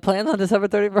movies. You got plans on December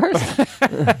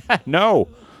 31st? No.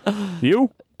 You?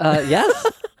 Yes.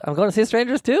 I'm going to see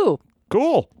Strangers 2.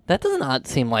 Cool. That does not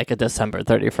seem like a December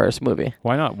 31st movie.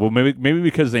 Why not? Well, maybe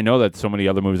because they know that so many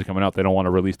other movies are coming out, they don't want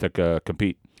to release to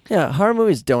compete. Yeah, horror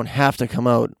movies don't have to come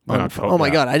out. No, On, October. oh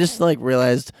my God, I just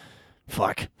realized.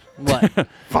 Fuck. What?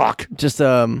 Fuck. Just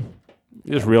You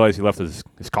just realized he left his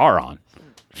car on.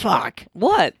 fuck.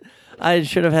 What? I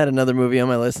should have had another movie on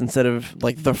my list instead of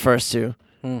the first two.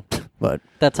 But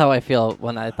That's how I feel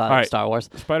when I thought All of right. Star Wars.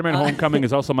 Spider-Man Homecoming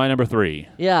is also my number 3.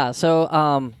 Yeah, so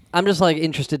I'm just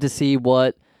interested to see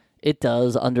what it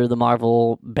does under the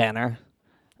Marvel banner.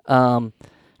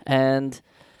 And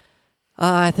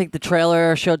I think the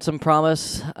trailer showed some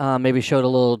promise, maybe showed a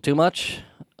little too much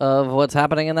of what's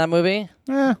happening in that movie.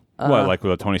 What, like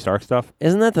with the Tony Stark stuff?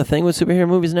 isn't that the thing with superhero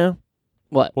movies now?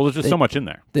 What? Well, there's just so much in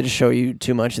there. They just show you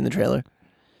too much in the trailer.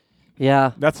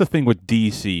 Yeah. That's the thing with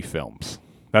DC films.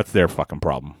 That's their fucking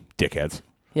problem, dickheads.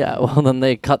 Yeah, well then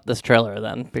they cut this trailer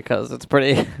then because it's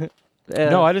pretty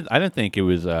No, I didn't think it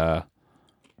was. I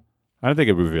don't think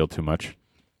it revealed too much.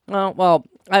 well,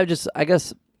 I guess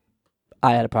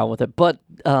I had a problem with it, but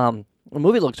the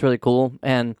movie looks really cool,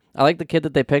 and I like the kid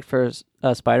that they picked for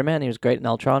Spider-Man. He was great in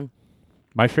Ultron.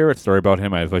 My favorite story about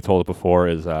him, as I told it before,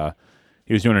 is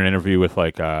he was doing an interview with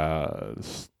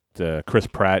Chris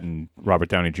Pratt and Robert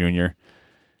Downey Jr.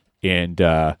 And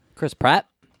Chris Pratt.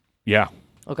 yeah,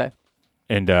 Okay,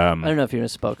 and I don't know if you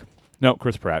misspoke. no,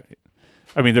 Chris Pratt.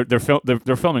 I mean, they're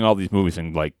filming all these movies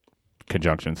in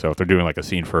conjunction. So if they're doing a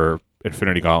scene for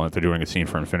Infinity Gauntlet, they're doing a scene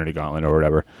for Infinity Gauntlet or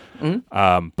whatever.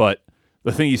 Mm-hmm. But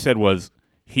the thing he said was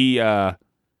he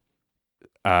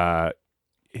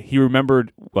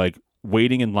remembered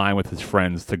waiting in line with his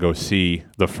friends to go see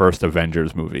the first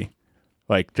Avengers movie,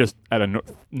 just at a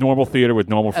normal theater with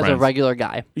normal friends. As a regular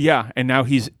guy. Yeah, and now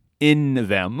he's in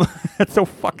them. That's so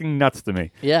fucking nuts to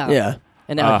me. Yeah. Yeah.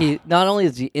 And now he not only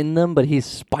is he in them, but he's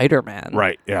Spider-Man.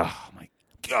 Right? Yeah. Oh my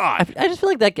God. I just feel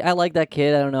like that. I like that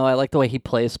kid. I don't know. I like the way he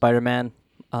plays Spider-Man.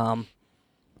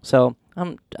 So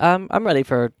I'm ready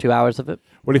for 2 hours of it.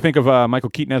 What do you think of Michael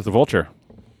Keaton as the Vulture?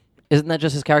 Isn't that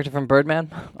just his character from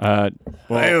Birdman?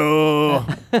 Well,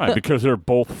 because they're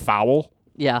both foul.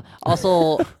 Yeah.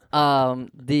 Also,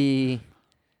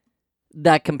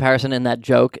 that comparison and that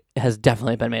joke has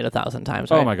definitely been made 1,000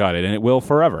 times. Right? Oh my God, and it will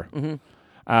forever. Mm-hmm.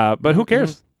 But who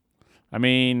cares? I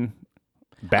mean,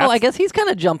 Bats? Oh, I guess he's kind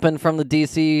of jumping from the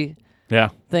DC Yeah.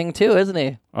 thing too, isn't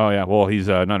he? Oh yeah. Well, he's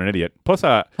not an idiot. Plus,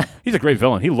 he's a great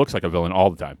villain. He looks like a villain all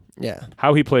the time. Yeah.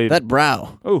 How he played That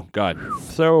brow. Oh God,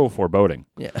 so foreboding.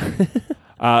 Yeah.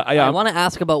 I want to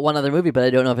ask about one other movie, but I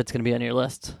don't know if it's going to be on your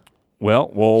list.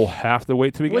 Well, we'll have to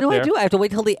wait till we What get do there. I do? I have to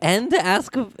wait till the end to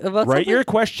ask about Write something? your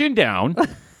question down,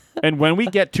 and when we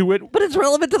get to it, But it's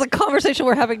relevant to the conversation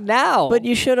we're having now. But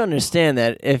you should understand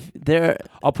that if there,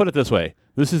 I'll put it this way: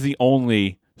 this is the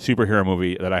only superhero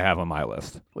movie that I have on my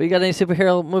list. Well, you got any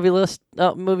superhero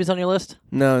movies on your list?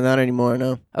 no, not anymore.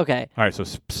 No. Okay. All right, so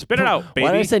spit it out, baby.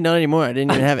 Why did I say not anymore? I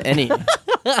didn't even have any.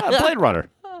 Blade Runner?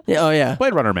 Yeah. Oh yeah.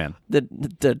 Blade Runner man.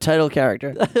 The title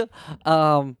character.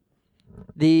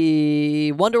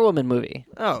 The Wonder Woman movie.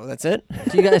 Oh, that's it.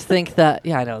 Do you guys think that?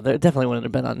 Yeah, I know. There definitely wouldn't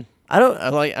have been on. I don't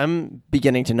I'm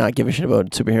beginning to not give a shit about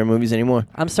superhero movies anymore.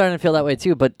 I'm starting to feel that way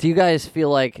too. But do you guys feel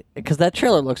like because that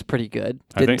trailer looks pretty good?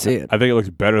 Didn't see it. I think it looks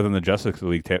better than the Justice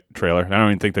League trailer. And I don't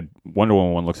even think the Wonder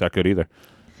Woman one looks that good either.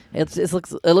 It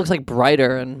looks like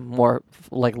brighter and more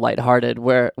like lighthearted.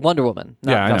 Where Wonder Woman,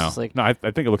 not Yeah, I know. Justice League. No, I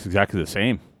think it looks exactly the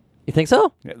same. You think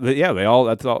so? Yeah, they all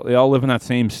live in that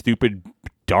same stupid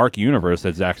dark universe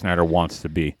that Zack Snyder wants to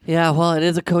be. Yeah. Well, it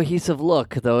is a cohesive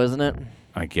look, though, isn't it?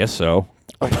 I guess so.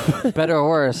 Better or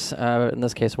worse? In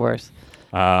this case, worse.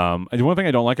 And the one thing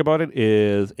I don't like about it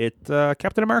is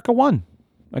Captain America won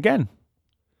again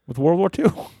with World War II.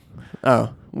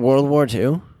 Oh, World War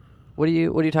II? What are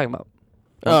you talking about?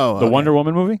 Oh, The okay. Wonder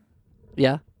Woman movie.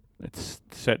 Yeah. It's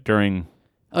set during.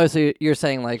 Oh, so you're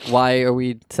saying like, why are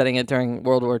we setting it during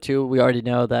World War II? We already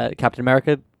know that Captain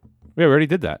America. Yeah, we already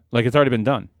did that. Like it's already been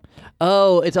done.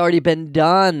 Oh, it's already been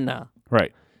done.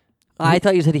 Right. I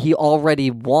thought you said he already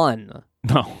won.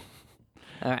 No. All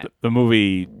right. The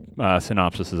movie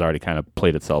synopsis has already kind of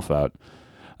played itself out.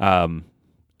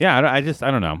 Yeah, I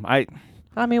don't know.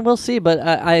 I mean, we'll see, but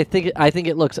I think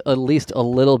it looks at least a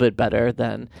little bit better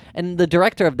than. And the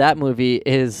director of that movie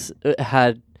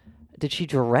did she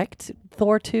direct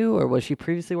Thor 2, or was she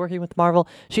previously working with Marvel?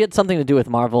 She had something to do with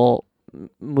Marvel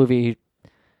movies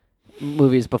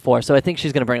before, so I think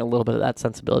she's going to bring a little bit of that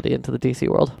sensibility into the DC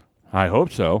world. I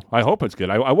hope so. I hope it's good.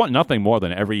 I want nothing more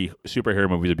than every superhero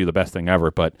movie to be the best thing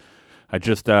ever, but I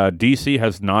just DC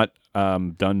has not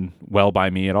done well by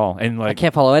me at all. And I like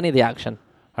can't follow any of the action.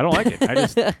 I don't like it. I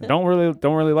just don't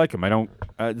really like them. I don't.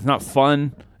 It's not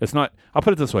fun. It's not. I'll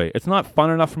put it this way: it's not fun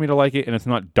enough for me to like it, and it's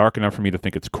not dark enough for me to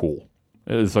think it's cool.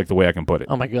 It's like the way I can put it.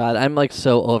 Oh my god, I'm like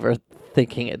so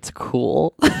overthinking it's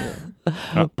cool.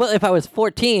 But if I was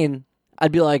 14,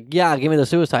 I'd be like, yeah, give me the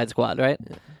Suicide Squad, right?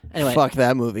 Anyway, Fuck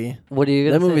that movie. what are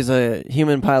you That gonna say? movie's a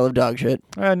human pile of dog shit.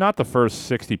 Not the first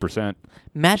 60%.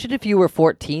 Imagine if you were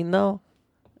 14 though.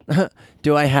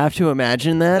 Do I have to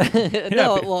imagine that?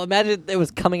 No, well, imagine it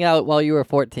was coming out while you were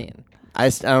 14. I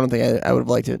don't think I would have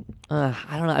liked it. I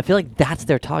don't know. I feel like that's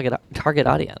their target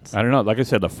audience. I don't know. Like I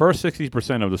said, the first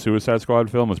 60% of the Suicide Squad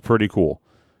film was pretty cool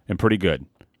and pretty good,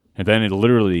 and then it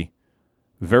literally,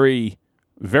 very,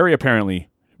 very apparently,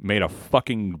 made a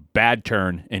fucking bad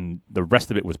turn, and the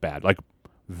rest of it was bad, like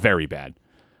very bad.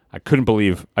 I couldn't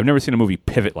believe I've never seen a movie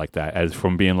pivot like that, as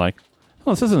from being like,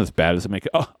 oh, this isn't as bad as it make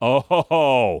it.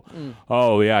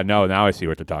 Oh, yeah, no, now I see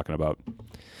what they're talking about.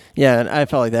 Yeah, and I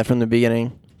felt like that from the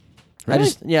beginning.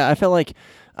 Really? I felt like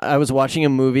I was watching a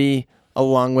movie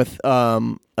along with a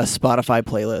Spotify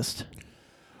playlist.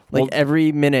 Like Well-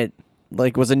 every minute,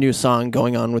 like was a new song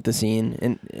going on with the scene,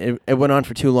 and it went on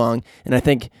for too long. And I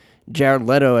think Jared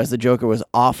Leto as the Joker was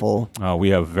awful. Oh, we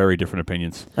have very different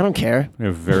opinions. I don't care. We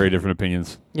have very different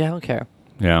opinions. Yeah, I don't care.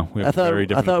 Yeah, we have very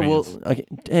different opinions. Well, okay.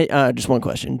 Hey, just one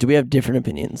question: do we have different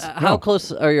opinions? How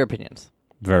close are your opinions?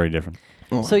 Very different.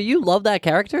 Oh. So you love that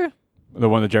character? The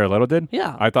one that Jared Leto did?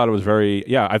 Yeah. I thought it was very,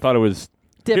 I thought it was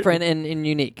Different and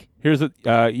unique. Here's the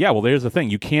well, there's the thing.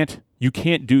 You can't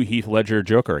do Heath Ledger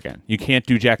Joker again. You can't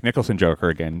do Jack Nicholson Joker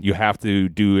again. You have to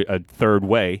do a third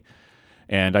way.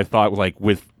 And I thought, like,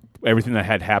 with everything that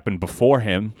had happened before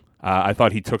him, I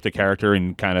thought he took the character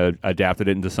and kind of adapted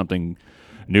it into something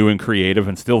new and creative,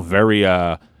 and still very,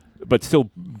 but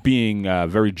still being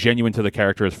very genuine to the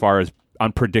character as far as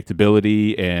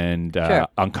unpredictability and Sure.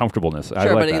 uncomfortableness. I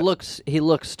Sure, like but that. he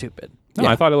looks stupid. No,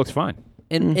 I thought it looks fine.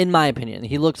 In my opinion,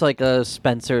 he looks like a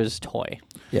Spencer's toy.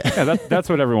 Yeah, that's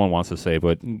what everyone wants to say,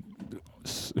 but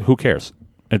who cares?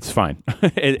 It's fine.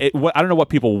 I don't know what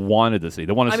people wanted to see.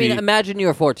 They want to I see. mean, imagine you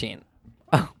were 14.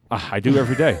 I do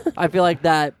every day. I feel like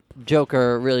that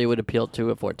Joker really would appeal to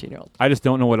a 14-year-old. I just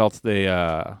don't know what else they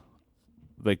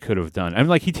could have done. I mean,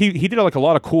 like he did like a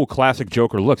lot of cool classic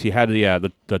Joker looks. He had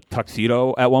the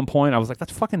tuxedo at one point. I was like,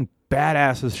 that's fucking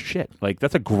badass as shit. Like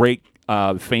that's a great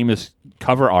famous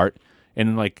cover art,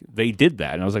 and like they did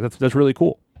that, and I was like, that's really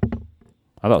cool.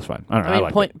 I thought it was fine. I don't know. I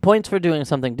mean, liked points for doing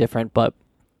something different, but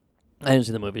I didn't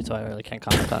see the movie, so I really can't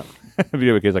comment on it.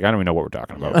 Video games, like I don't even know what we're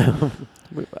talking about.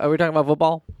 Are we talking about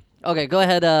football? Okay, go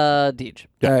ahead, Deej.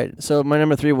 Yeah. All right, so my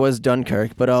number 3 was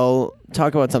Dunkirk, but I'll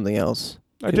talk about something else.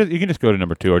 You can just go to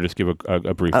number 2, or just give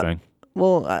a brief thing.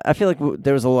 Well, I feel like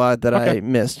there was a lot that Okay. I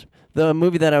missed. The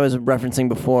movie that I was referencing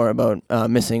before about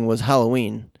missing was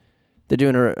Halloween. They're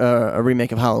doing a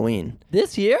remake of Halloween.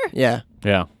 This year? Yeah,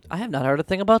 Yeah. I have not heard a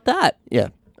thing about that. yeah.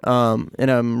 And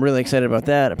I'm really excited about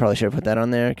that. I probably should have put that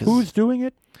on there. Who's doing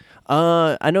it?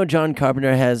 I know John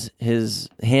Carpenter has his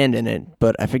hand in it,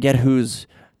 but I forget who's...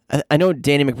 I know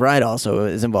Danny McBride also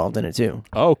is involved in it too,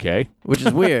 Okay. which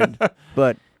is weird,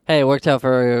 but... Hey, it worked out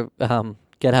for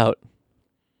Get Out.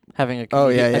 Having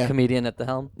a yeah. comedian at the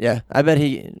helm. Yeah, I bet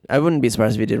I wouldn't be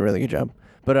surprised if he did a really good job.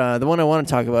 But the one I want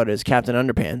to talk about is Captain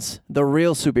Underpants, the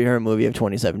real superhero movie of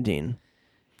 2017.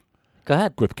 Go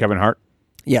ahead. With Kevin Hart.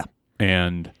 Yeah.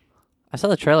 And I saw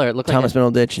the trailer. It looked Thomas like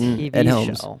a Middleditch and TV Ed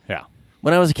Helms. show. Yeah.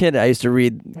 When I was a kid, I used to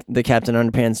read the Captain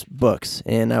Underpants books,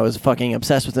 and I was fucking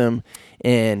obsessed with them.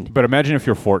 And But imagine if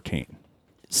you're 14.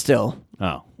 still,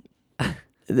 Oh.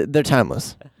 they're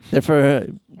timeless. They're for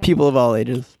people of all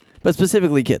ages, but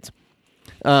specifically kids.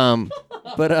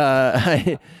 But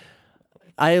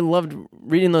I loved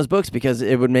reading those books because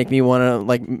it would make me want to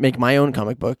like make my own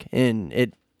comic book, and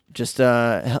it just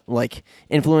like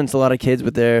influenced a lot of kids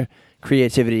with their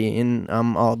creativity, and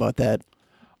I'm all about that.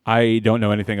 I don't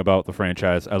know anything about the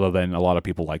franchise other than a lot of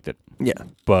people liked it. Yeah.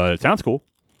 But it sounds cool.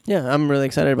 Yeah, I'm really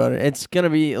excited about it. It's going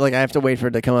to be, like, I have to wait for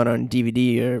it to come out on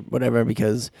DVD or whatever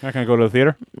because... Not going to go to the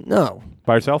theater No.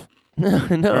 by yourself No.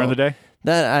 during the day?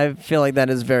 That, I feel like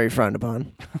that is very frowned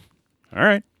upon. All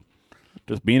right.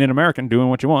 Just being an American, doing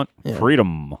what you want. Yeah.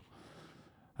 Freedom.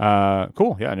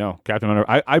 Cool. Yeah, no. Captain Under...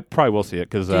 I probably will see it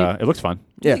because it looks fun. Do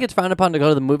you Yeah. think it's frowned upon to go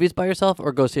to the movies by yourself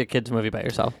or go see a kid's movie by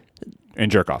yourself?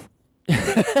 And jerk off.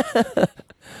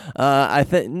 I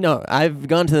think... No, I've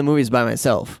gone to the movies by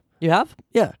myself. You have?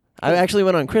 Yeah. I actually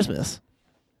went on Christmas.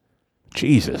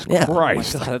 Jesus Yeah.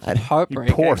 Christ. God, that's I- You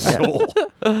heartbreaking. poor soul.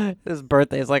 His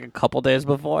birthday is like a couple days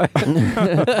before.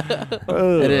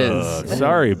 It is.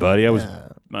 Sorry, buddy.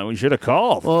 We should have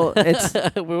called. Well, it's...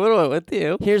 We would have went with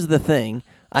you. Here's the thing.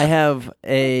 I have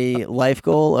a life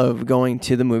goal of going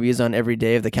to the movies on every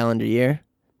day of the calendar year.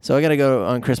 So I got to go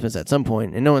on Christmas at some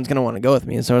point, and no one's going to want to go with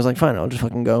me. So I was like, fine, I'll just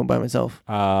fucking go by myself.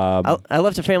 I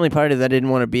left a family party that I didn't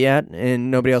want to be at, and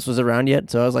nobody else was around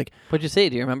yet. So I was like, What'd you see?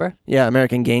 Do you remember? yeah,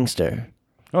 American Gangster.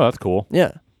 Oh, that's cool.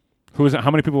 Yeah. Who was it? How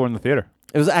many people were in the theater?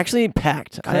 It was actually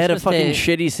packed. I had a Christmas fucking Day.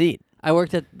 shitty seat. I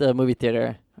worked at the movie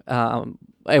theater.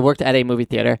 I worked at a movie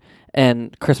theater,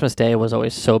 and Christmas Day was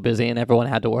always so busy, and everyone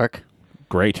had to work.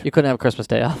 Great. You couldn't have Christmas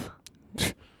Day off.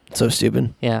 So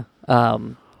stupid. Yeah.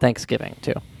 Thanksgiving,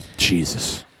 too.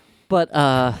 Jesus. But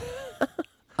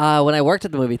when I worked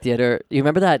at the movie theater, you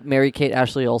remember that Mary-Kate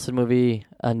Ashley Olsen movie,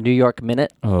 New York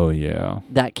Minute? Oh, yeah.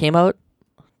 That came out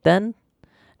then?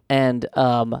 And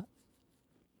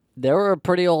there were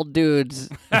pretty old dudes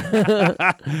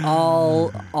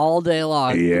all day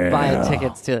long buying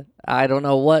tickets to. I don't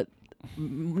know what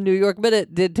New York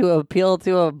Minute did to appeal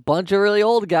to a bunch of really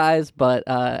old guys, but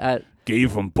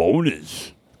Gave them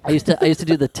bonus. I used to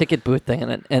do the ticket booth thing,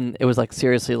 and it was like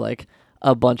seriously like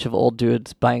a bunch of old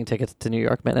dudes buying tickets to New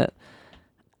York Minute,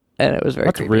 and it was very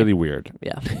That's creepy. really weird.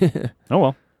 Yeah. Oh,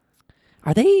 well.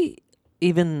 Are they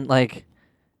even like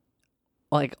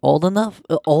old enough?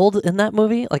 Old in that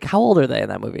movie? Like how old are they in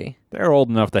that movie? They're old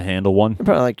enough to handle one.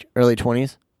 Probably like early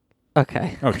 20s.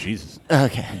 Okay. Oh, Jesus.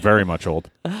 Okay. Very much old.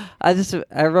 I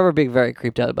remember being very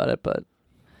creeped out about it, but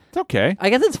It's okay. I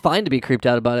guess it's fine to be creeped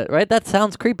out about it, right? That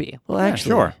sounds creepy. Well, Yeah,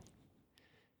 actually, sure.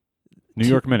 New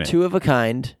York Minute. Two of a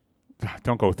kind.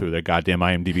 Don't go through their goddamn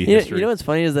IMDb You know, history. you know what's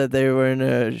funny is that they were in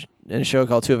a show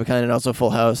called Two of a Kind and also Full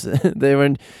House. They were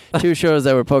in two shows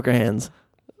that were poker hands.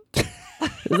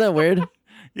 Isn't that weird?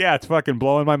 Yeah, it's fucking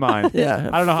blowing my mind. Yeah.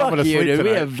 I don't know how I'm Fuck gonna you, sleep dude. We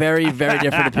tonight. have very, very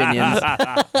different opinions.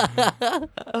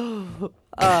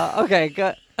 Okay,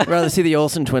 good. I'd rather see the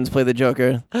Olsen twins play the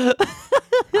Joker.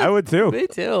 I would too. Me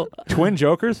too. Twin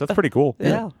Jokers? That's pretty cool.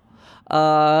 Yeah.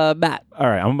 Matt. All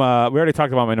right, we already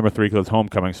talked about my number 3 because it's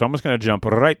Homecoming, so I'm just going to jump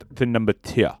right to number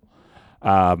 2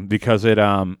 because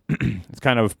it's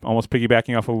kind of almost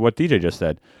piggybacking off of what DJ just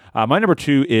said. My number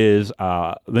 2 is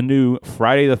the new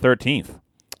Friday the 13th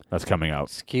that's coming out.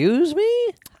 Excuse me?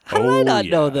 How did I Oh, not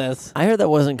know yeah. this? I heard that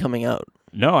wasn't coming out.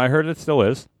 No, I heard it still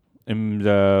is. And,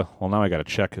 well, now I got to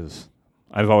check because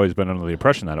I've always been under the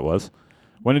impression that it was.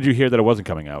 When did you hear that it wasn't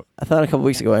coming out? I thought a couple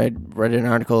weeks ago I had read an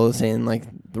article saying like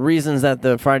the reasons that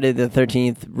the Friday the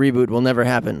 13th reboot will never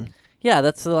happen. Yeah,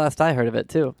 that's the last I heard of it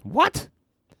too. What?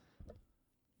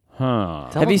 Huh.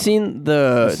 Tell Have you us- seen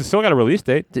It's still got a release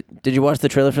date. Did you watch the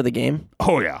trailer for the game?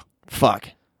 Oh, yeah. Fuck.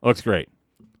 Looks great.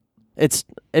 It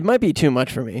might be too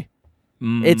much for me.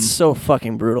 It's so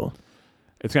fucking brutal.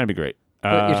 It's going to be great.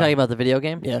 You're talking about the video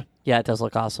game? Yeah. Yeah, it does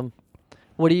look awesome.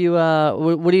 What do you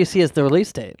what do you see as the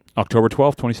release date? October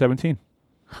 12th, 2017.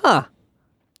 Huh.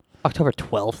 October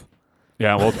 12th.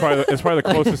 Yeah, well, it's probably the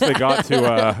closest they got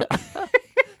to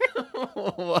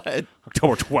What?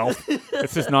 October 12th.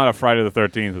 It's just not a Friday the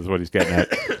 13th is what he's getting at.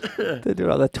 They do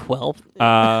it on the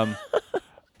 12th.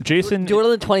 Jason, Do it on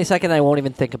the 22nd. I won't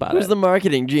even think about Who's it. the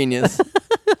marketing genius?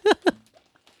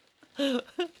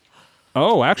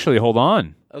 oh, actually, hold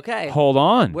on. Okay. Hold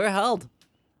on. We're held.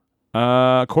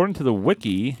 According to the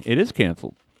wiki, it is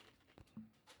canceled.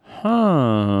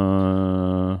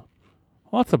 Huh.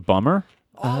 Well, that's a bummer.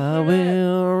 I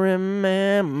will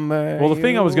remember. Well, the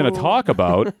thing I was going to talk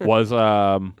about was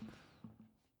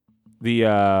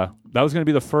that was going to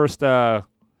be the first Friday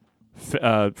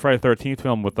the 13th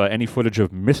film with any footage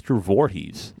of Mr.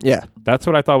 Voorhees. Yeah. That's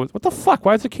what I thought was. What the fuck?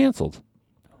 Why is it canceled?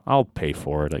 I'll pay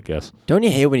for it, I guess. Don't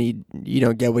you hate when you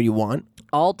don't get what you want?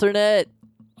 Alternate.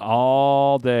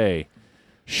 All day.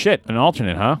 Shit, an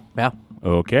alternate, huh? Yeah.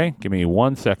 Okay, give me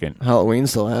 1 second. Halloween's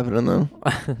still happening though.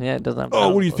 Yeah, it doesn't have. Oh,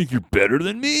 what do you think? You're better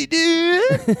than me, dude?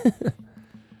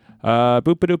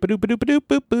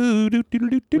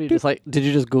 Did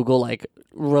you just Google like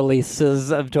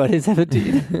releases of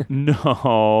 2017?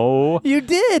 No. You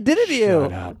did, didn't you?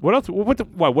 Shut up. What else?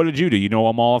 What did you do? You know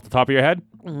them all off the top of your head?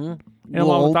 Mm-hmm. You know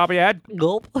them all off the top of your head?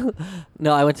 Gulp.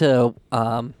 No, I went to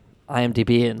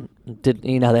IMDb and did.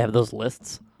 You know how they have those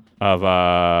lists. Of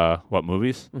what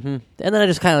movies? Mm-hmm. And then I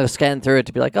just kind of scanned through it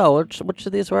to be like, oh, which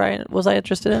of these was I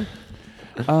interested in?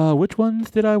 Which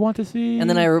ones did I want to see? And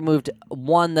then I removed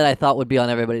one that I thought would be on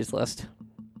everybody's list.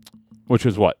 Which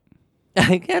was what?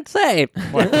 I can't say.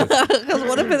 Because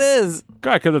what if it is?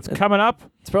 God, because it's coming up.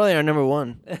 It's probably our number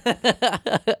one. All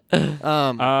Can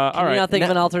right. you not think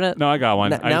of an alternate? No, I got one.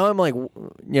 Now I'm like,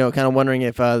 kind of wondering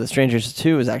if The Strangers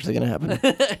 2 is actually going to happen.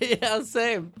 Yeah,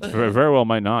 same. Very well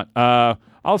might not.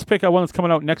 I'll just pick out one that's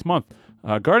coming out next month.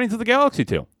 Guardians of the Galaxy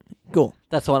 2. Cool.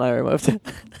 That's the one I removed.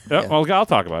 Yeah, well, I'll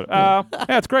talk about it. Yeah,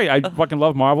 it's great. I fucking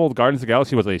love Marvel. Guardians of the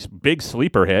Galaxy was a big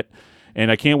sleeper hit, and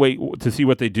I can't wait to see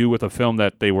what they do with a film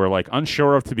that they were like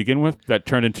unsure of to begin with that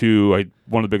turned into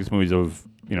one of the biggest movies of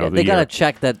the they got year. a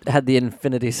check that had the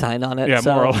infinity sign on it. Yeah,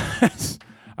 so, more or less.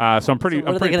 So I'm pretty. so what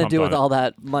I'm are they pretty going to pumped do on with it. all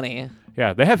that money?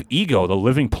 Yeah, they have Ego, the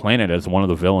living planet, as one of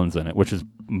the villains in it, which is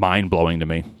mind blowing to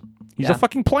me. He's a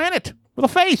fucking planet with a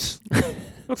face.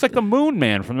 Looks like the Moon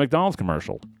Man from the McDonald's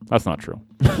commercial. That's not true.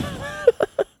 That'd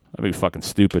be fucking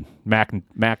stupid. Mac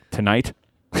Tonight.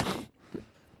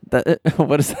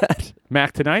 What is that?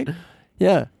 Mac Tonight.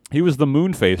 Yeah. He was the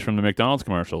moon face from the McDonald's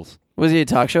commercials. Was he a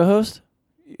talk show host?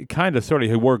 Kind of, sort of.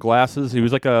 He wore glasses. He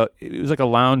was like a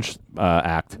lounge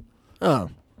act. Oh.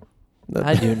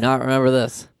 I do not remember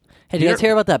this. Hey, did you guys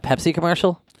hear about that Pepsi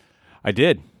commercial? I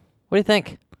did. What do you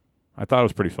think? I thought it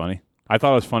was pretty funny. I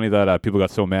thought it was funny that people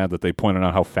got so mad that they pointed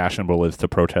out how fashionable it is to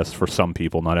protest for some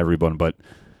people, not everyone, but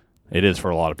it is for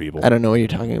a lot of people. I don't know what you're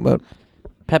talking about.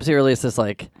 Pepsi released this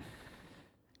like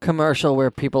commercial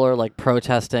where people are like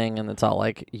protesting, and it's all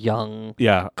like young,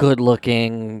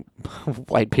 good-looking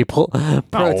white people. No,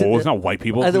 it's not white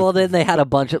people. Well, then they had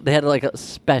they had like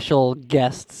special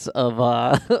guests of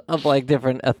of like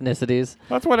different ethnicities.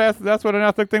 That's what an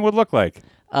ethnic thing would look like.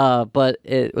 But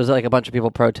it was like a bunch of people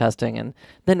protesting, and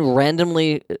then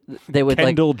randomly they would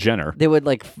Kendall Jenner. They would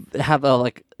like have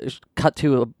a cut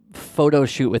to a photo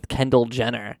shoot with Kendall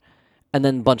Jenner, and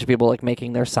then a bunch of people like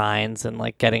making their signs and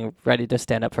like getting ready to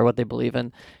stand up for what they believe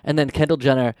in. And then Kendall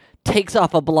Jenner takes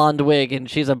off a blonde wig and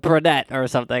she's a brunette or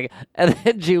something, and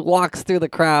then she walks through the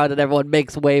crowd and everyone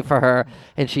makes way for her,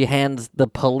 and she hands the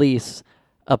police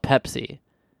a Pepsi.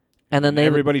 And then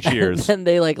everybody cheers. And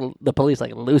then the police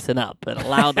loosen up and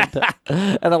allow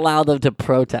them to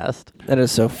protest. That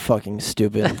is so fucking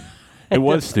stupid. It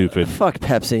was stupid. Fuck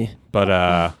Pepsi. But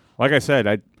like I said,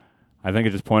 I think it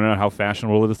just pointed out how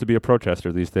fashionable it is to be a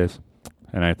protester these days,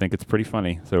 and I think it's pretty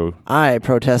funny. So I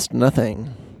protest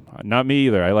nothing. Not me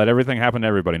either. I let everything happen to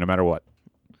everybody, no matter what,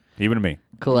 even to me.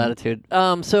 Cool attitude.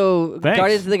 So Thanks.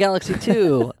 Guardians of the Galaxy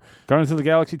 2. Guardians of the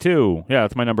Galaxy 2. Yeah,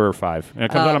 that's my number 5. And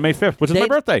it comes out on May 5th, which is my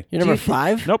birthday. You're number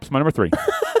 5? Nope, it's my number 3.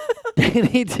 They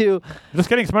need to. Just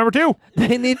kidding, it's my number 2.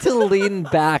 They need to lean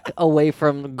back away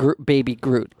from Baby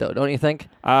Groot, though, don't you think?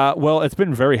 Well, it's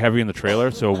been very heavy in the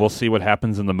trailer, so we'll see what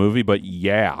happens in the movie. But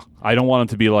yeah, I don't want him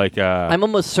to be like. I'm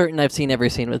almost certain I've seen every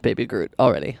scene with Baby Groot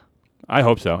already. I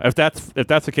hope so. If that's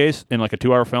the case in like a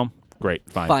 2-hour film, great,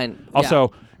 fine. Fine.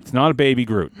 Also, it's not a baby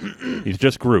Groot. He's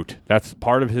just Groot. That's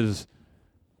part of his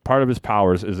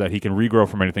powers is that he can regrow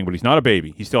from anything, but he's not a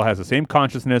baby. He still has the same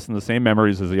consciousness and the same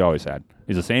memories as he always had.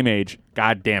 He's the same age.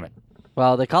 God damn it.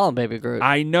 Well, they call him Baby Groot.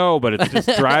 I know, but it's just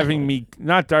not driving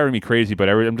me crazy, but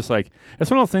I'm just like,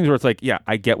 it's one of those things where it's like, yeah,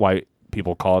 I get why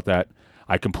people call it that.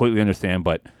 I completely understand,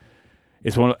 but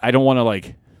I don't want to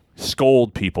like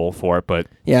scold people for it, but.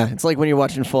 Yeah, it's like when you're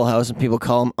watching Full House and people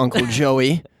call him Uncle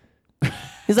Joey.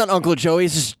 He's not Uncle Joey,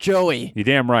 he's just Joey. You're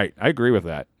damn right. I agree with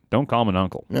that. Don't call him an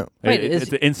uncle. No. Wait,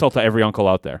 it's an insult to every uncle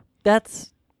out there.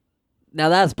 That's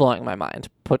blowing my mind.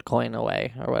 Put coin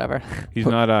away or whatever. He's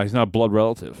not a blood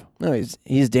relative. No,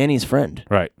 he's Danny's friend.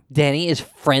 Right. Danny is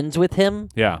friends with him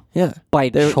Yeah. Yeah. by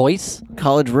They're choice.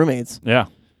 college roommates. Yeah.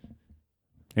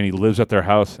 And he lives at their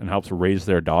house and helps raise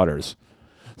their daughters.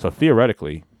 So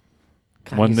theoretically,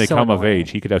 God, when he's they so come of annoying.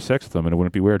 age, he could have sex with them and it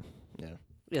wouldn't be weird.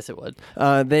 Yes, it would.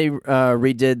 They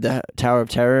redid the Tower of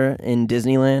Terror in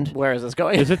Disneyland. Where is this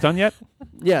going? Is it done yet?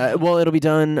 Yeah, well, it'll be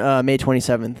done May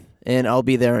 27th, and I'll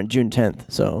be there on June 10th.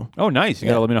 So Oh, nice. You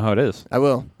gotta let me know how it is. I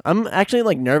will. I'm actually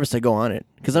like nervous to go on it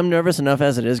because I'm nervous enough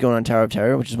as it is going on Tower of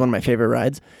Terror, which is one of my favorite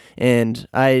rides, and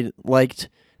I liked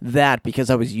that because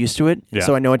I was used to it, Yeah.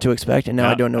 so I know what to expect, and now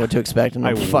Yeah. I don't know what to expect, and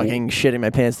I'm fucking shitting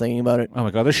my pants thinking about it. Oh my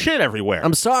god, there's shit everywhere.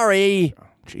 I'm sorry.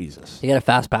 Jesus. You got to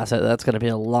fast pass it. That's going to be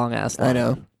a long ass. I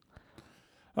know.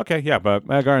 Okay, yeah, but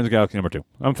Guardians of the Galaxy number 2.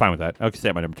 I'm fine with that. I'll stay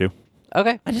at my number 2.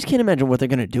 Okay. I just can't imagine what they're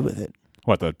gonna do with it.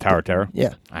 What, the Tower of Terror?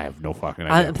 Yeah, I have no fucking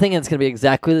idea. I'm thinking it's going to be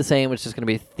exactly the same, which is going to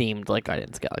be themed like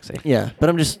Guardians of the Galaxy. yeah, but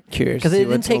I'm just curious Because to they see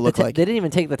what didn't it's gonna take look the like. they didn't even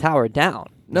take the tower down.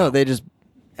 No, they just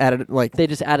added like They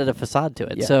just added a facade to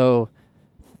it. Yeah. So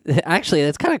actually,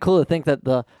 it's kind of cool to think that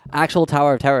the actual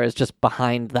Tower of Terror is just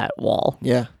behind that wall.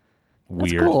 yeah.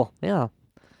 That's Weird. cool. Yeah.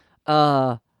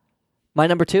 My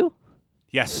number 2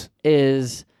 Yes.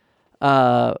 is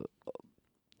okay,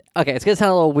 it's gonna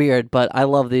sound a little weird, but I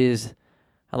love these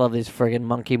friggin'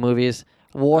 monkey movies.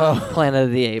 War of Planet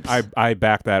of the Apes. I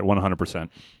back that 100%.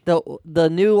 The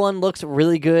new one looks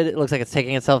really good. It looks like it's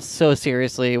taking itself so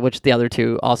seriously, which the other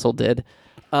two also did.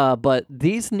 But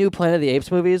these new Planet of the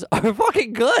Apes movies are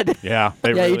fucking good. Yeah.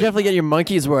 They Yeah, really, you definitely get your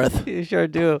monkey's worth. You sure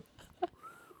do.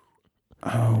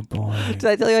 Oh, boy. Did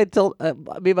I tell you I told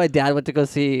me and my dad went to go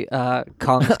see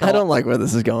Kong Skull? I don't like where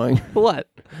this is going. What?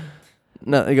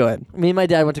 No, go ahead. Me and my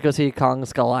dad went to go see Kong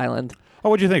Skull Island. Oh,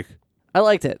 what'd you think? I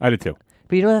liked it. I did too.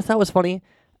 But you know what I thought was funny?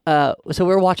 So we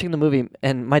were watching the movie,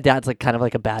 and my dad's like kind of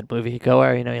like a bad movie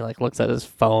goer. You know, he like looks at his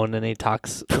phone and he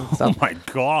talks and Oh stuff. my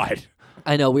god.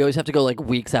 I know we always have to go like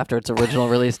weeks after its original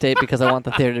release date because I want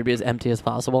the theater to be as empty as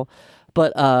possible.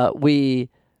 But we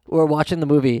were watching the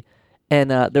movie, and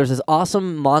there's this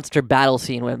awesome monster battle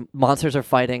scene when monsters are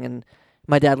fighting, and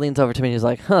my dad leans over to me and he's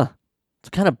like, "Huh, it's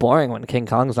kind of boring when King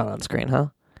Kong's not on screen, huh?"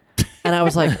 And I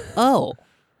was like, "Oh,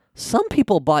 some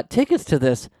people bought tickets to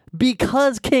this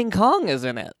because King Kong is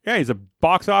in it." Yeah, he's a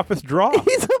box office draw.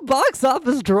 He's a box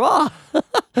office draw.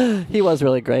 He was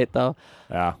really great though.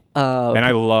 Yeah. And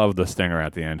I love the stinger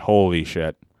at the end. Holy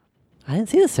shit. I didn't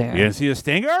see the singer. You didn't see the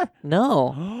stinger?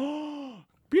 No.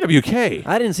 BWK.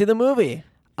 I didn't see the movie.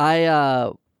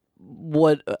 I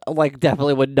would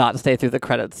definitely would not stay through the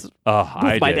credits with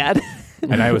I my did. dad.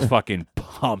 And I was fucking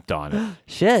pumped on it.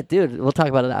 Shit, dude. We'll talk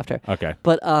about it after. Okay.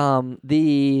 But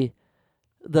the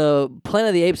Planet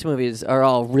of the Apes movies are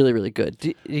all really, really good.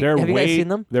 Have you guys seen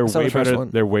them? They're saw way the first better. one.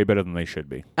 They're way better than they should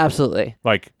be. Absolutely.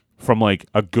 Like from like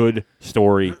a good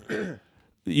story.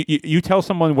 You tell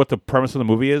someone what the premise of the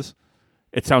movie is,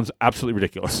 it sounds absolutely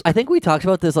ridiculous. I think we talked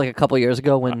about this like a couple years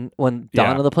ago when Dawn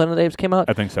yeah. of the Planet of the Apes came out.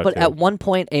 I think so But too. at one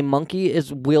point, a monkey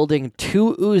is wielding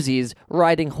 2 Uzis,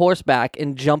 riding horseback,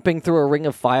 and jumping through a ring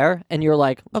of fire, and you're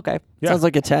like, okay. Yeah. Sounds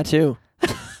like a tattoo.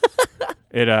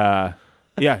 It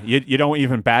yeah, you don't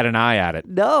even bat an eye at it.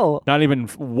 No. Not even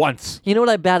once. You know what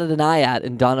I batted an eye at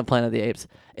in Dawn of Planet of the Apes?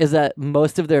 Is that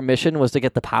most of their mission was to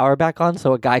get the power back on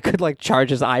so a guy could like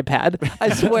charge his iPad. I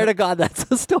swear to God, that's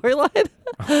the storyline.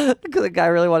 Because the guy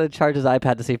really wanted to charge his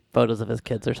iPad to see photos of his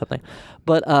kids or something.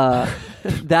 But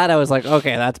that I was like,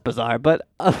 okay, that's bizarre. But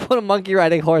put a monkey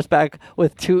riding horseback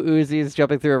with 2 Uzis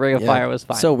jumping through a ring of fire was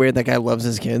fine. So weird that guy loves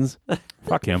his kids.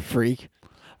 Fuck him. Freak.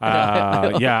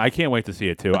 Yeah, I can't wait to see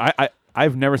it too.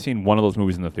 I've never seen one of those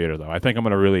movies in the theater though. I think I'm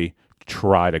gonna really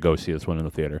try to go see this one in the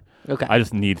theater. Okay. I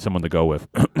just need someone to go with.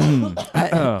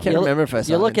 I can't remember if I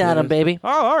saw You're it in looking at him, theaters. baby. Oh,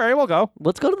 all right, we'll go.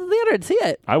 Let's go to the theater and see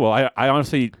it. I will. I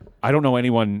honestly, I don't know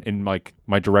anyone in like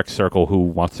my direct circle who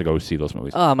wants to go see those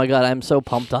movies. Oh my God, I'm so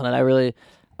pumped on it.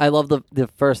 I love the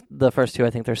first 2. I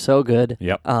think they're so good.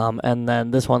 Yep. And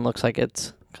then this one looks like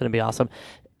it's going to be awesome.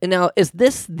 And now, is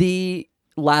this the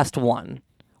last one?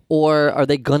 Or are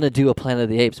they going to do a Planet of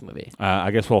the Apes movie? I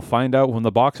guess we'll find out when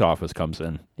the box office comes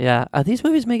in. Yeah. Are these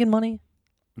movies making money?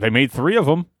 They made 3 of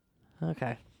them,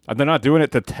 Okay. and they're not doing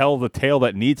it to tell the tale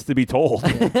that needs to be told.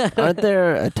 Aren't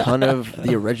there a ton of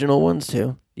the original ones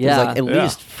too? There's Yeah. like at Yeah.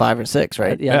 least 5 or 6,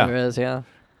 right? Yeah, Yeah. there is, yeah.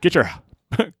 Get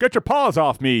your paws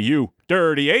off me, you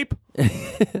dirty ape!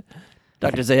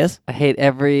 Dr. Zayas? I hate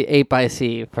every ape I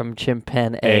see from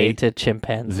chimpanzee A to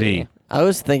chimpanzee. Z. I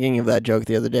was thinking of that joke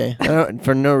the other day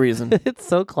for no reason. It's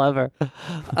so clever.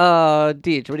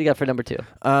 Deej, what do you got for number 2?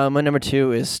 My number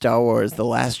 2 is Star Wars: The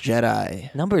Last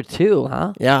Jedi. Number 2,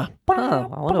 huh? Yeah. Oh,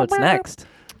 I wonder what's next.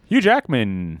 Hugh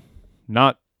Jackman,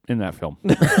 not in that film.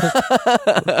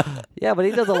 Yeah, but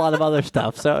he does a lot of other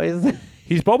stuff, so he's...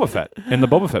 He's Boba Fett in the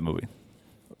Boba Fett movie.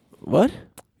 What?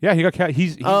 Yeah, he got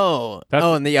he's in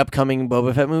the upcoming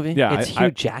Boba Fett movie? yeah. It's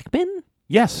Hugh Jackman?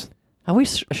 Yes, Are we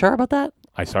sure about that?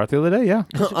 I saw it the other day. Yeah.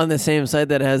 On the same site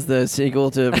that has the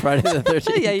sequel to Friday the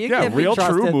 13th. Yeah, you Yeah, can't be trusted.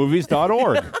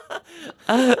 realtruemovies.org.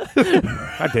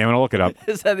 God damn it, I'll look it up.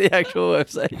 Is that the actual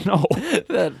website? No.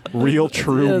 That,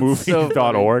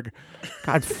 realtruemovies.org.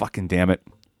 God fucking damn it.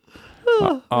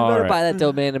 You All better right. buy that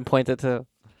domain and point it to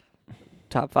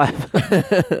top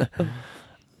 5.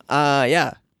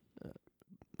 yeah.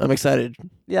 I'm excited.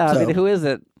 Yeah, I So- mean, who is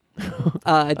it?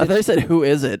 I thought you said, who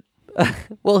is it?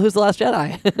 Well, who's the Last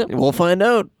Jedi? We'll find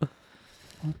out.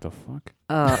 What the fuck?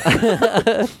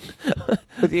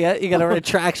 You got a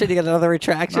retraction? You got another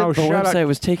retraction? Oh, The shut website up.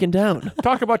 was taken down.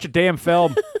 Talk about your damn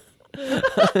film.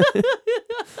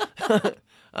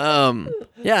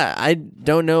 Yeah, I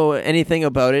don't know anything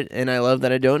about it, and I love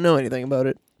that I don't know anything about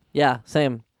it. Yeah,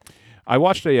 same. I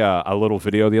watched a little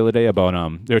video the other day about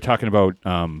they were talking about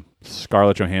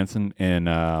Scarlett Johansson in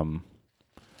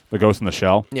The Ghost in the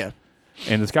Shell, Yeah.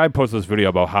 and this guy posted this video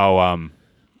about how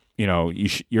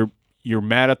you're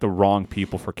mad at the wrong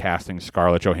people for casting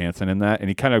Scarlett Johansson in that, and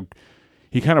he kind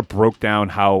of broke down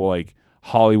how like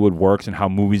Hollywood works and how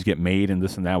movies get made and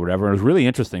this and that, whatever. And it was really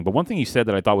interesting. But one thing he said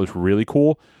that I thought was really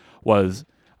cool was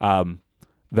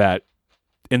that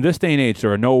in this day and age,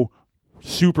 there are no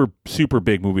super, super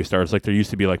big movie stars like there used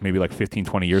to be like maybe like 15,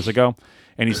 20 years ago.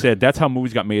 And he said that's how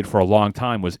movies got made for a long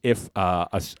time was if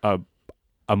a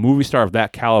movie star of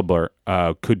that caliber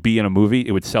could be in a movie,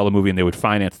 it would sell a movie and they would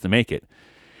finance to make it.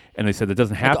 And they said that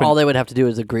doesn't happen. All they would have to do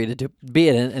is agree to be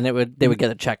in it, and they would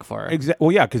get a check for it.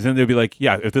 Well, yeah, because then they'd be like,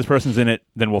 yeah, if this person's in it,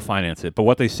 then we'll finance it. But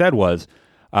what they said was,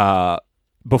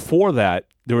 before that,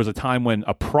 there was a time when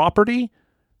a property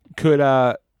could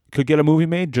get a movie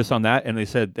made just on that, and they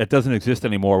said that doesn't exist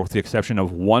anymore, with the exception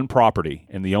of one property,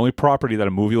 and the only property that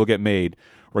a movie will get made,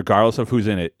 regardless of who's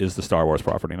in it, is the Star Wars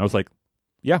property. And I was like,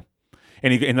 yeah,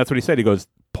 and that's what he said. He goes,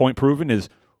 point proven is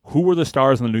who were the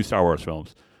stars in the new Star Wars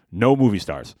films? No movie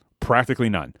stars. Practically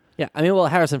none. Yeah, I mean, well,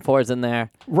 Harrison Ford's in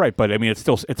there. Right, but I mean,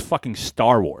 it's fucking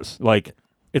Star Wars. Like,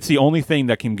 it's the only thing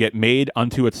that can get made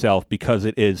unto itself because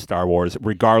it is Star Wars,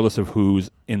 regardless of who's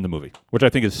in the movie, which I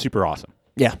think is super awesome.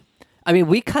 Yeah. I mean,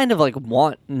 we kind of like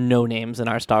want no names in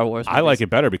our Star Wars movies. I like it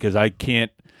better because I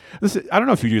can't. I don't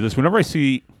know if you do this. Whenever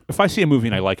if I see a movie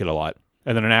and I like it a lot,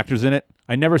 and then an actor's in it,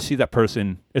 I never see that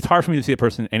person. It's hard for me to see a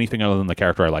person anything other than the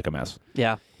character I like them as.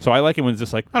 Yeah. So I like it when it's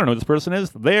just like, I don't know who this person is.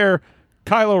 They're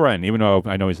Kylo Ren, even though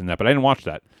I know he's in that, but I didn't watch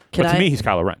that. But to me, he's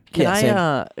Kylo Ren. Can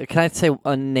I say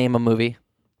name a movie?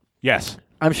 Yes.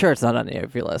 I'm sure it's not on any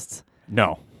of your lists.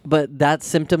 No. But that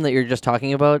symptom that you're just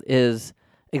talking about is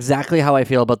exactly how I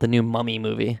feel about the new Mummy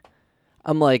movie.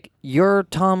 I'm like, you're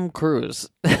Tom Cruise.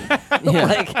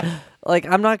 Like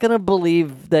I'm not gonna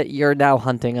believe that you're now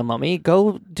hunting a mummy.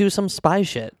 Go do some spy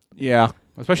shit. Yeah.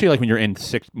 Especially like when you're in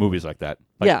 6 movies like that.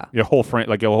 Like Yeah. Your whole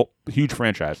your whole huge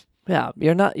franchise. Yeah,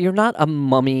 you're not a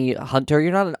mummy hunter.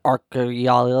 You're not an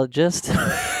archaeologist.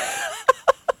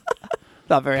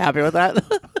 Not very happy with that.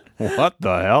 What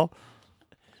the hell?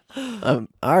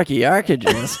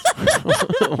 Archaeologist.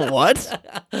 What?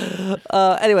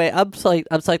 Anyway, I'm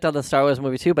psyched on the Star Wars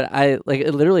movie too. But it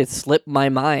literally slipped my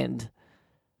mind.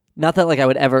 Not that like I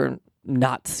would ever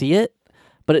not see it,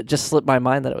 but it just slipped my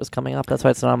mind that it was coming up. That's why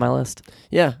it's not on my list.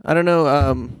 Yeah, I don't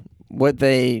know what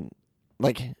they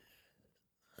like.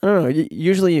 I don't know.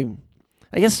 Usually,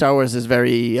 I guess Star Wars is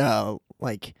very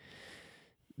like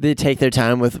they take their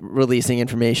time with releasing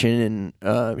information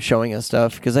and showing us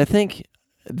stuff. Because I think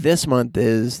this month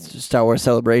is Star Wars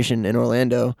Celebration in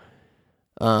Orlando.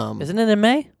 Isn't it in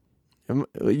May?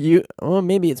 Well,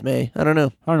 maybe it's May. I don't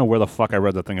know. I don't know where the fuck I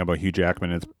read that thing about Hugh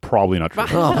Jackman. It's probably not true.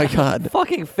 Oh my god.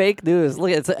 Fucking fake news.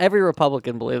 Look, every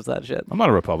Republican believes that shit. I'm not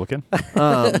a Republican.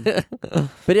 But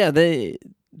yeah, they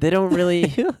don't really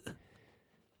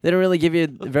give you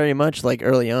very much like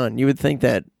early on. You would think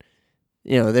that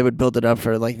they would build it up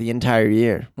for like the entire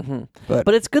year. Mm-hmm.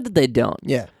 But it's good that they don't.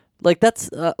 Yeah. Like that's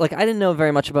like I didn't know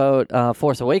very much about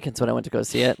Force Awakens when I went to go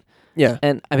see it. Yeah.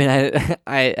 And I mean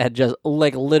I had just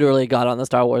like literally got on the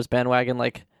Star Wars bandwagon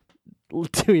like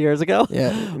 2 years ago.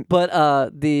 Yeah. But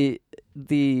the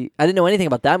I didn't know anything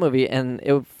about that movie, and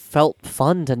it felt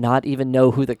fun to not even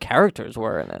know who the characters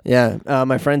were in it. Yeah.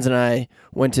 My friends and I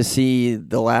went to see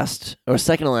the last or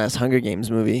second to last Hunger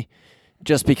Games movie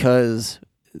just because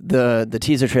the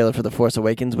teaser trailer for The Force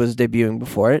Awakens was debuting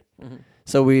before it. Mm-hmm.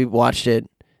 So we watched it.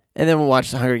 And then we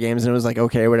watched the Hunger Games, and it was like,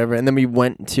 okay, whatever. And then we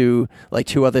went to like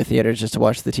 2 other theaters just to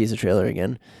watch the teaser trailer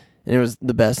again. And it was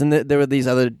the best. And there were these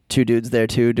other 2 dudes there,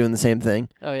 too, doing the same thing.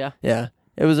 Oh, yeah? Yeah.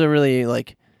 It was a really,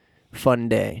 like, fun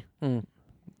day.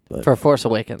 But For Force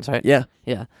Awakens, right? yeah.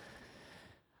 Yeah.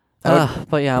 I would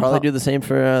But yeah, do the same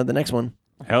for the next one.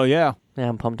 Hell yeah.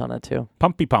 I'm pumped on it, too.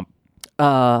 Pumpy pump.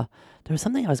 There was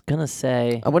something I was gonna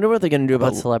say I wonder what they're going to do about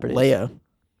about celebrities. Leia.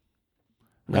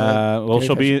 Well,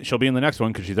 Carrie she'll be in the next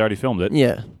one because she's already filmed it.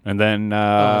 Yeah. And then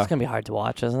it's gonna be hard to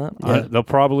watch, isn't it? Yeah. they'll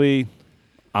probably,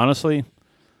 honestly,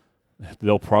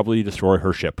 they'll probably destroy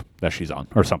her ship that she's on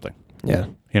or something. Yeah.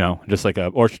 Just like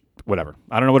whatever.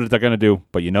 I don't know what they're going to do,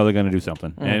 but they're going to do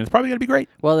something. And it's probably going to be great.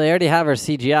 Well, they already have her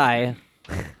CGI.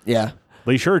 Yeah.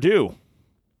 They sure do.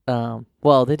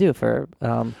 Well, they do for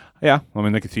Yeah. I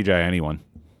mean, they could CGI anyone.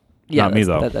 yeah, Not me,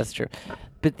 though. That's true.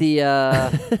 But the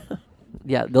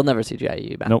yeah, they'll never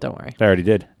CGI you, Matt. Nope. Don't worry. They already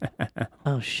did.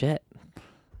 Oh shit.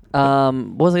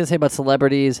 What was I gonna say about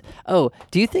celebrities? Oh,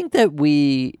 do you think that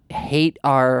we hate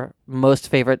our most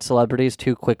favorite celebrities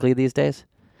too quickly these days?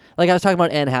 Like I was talking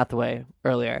about Anne Hathaway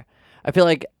earlier. I feel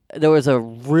like there was a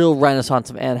real renaissance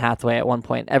of Anne Hathaway at one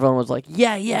point. Everyone was like,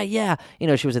 yeah.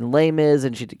 She was in Les Mis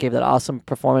and she gave that awesome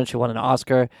performance. She won an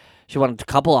Oscar. She won a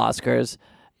couple Oscars.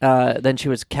 Then she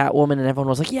was Catwoman and everyone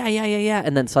was like, yeah.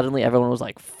 And then suddenly everyone was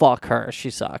like, fuck her. She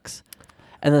sucks.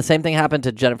 And the same thing happened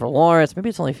to Jennifer Lawrence. Maybe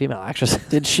it's only female actresses.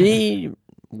 Did she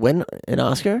win an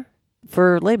Oscar?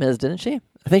 For Les Mis, didn't she?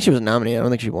 I think she was nominated. I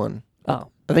don't think she won. Oh.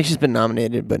 I think she's been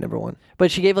nominated but never won. But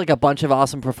she gave like a bunch of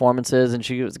awesome performances and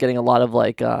she was getting a lot of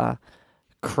like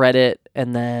credit,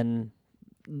 and then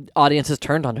audiences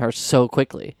turned on her so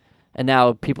quickly. And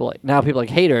now people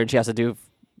hate her and she has to do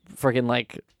freaking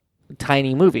like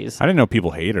tiny movies. I didn't know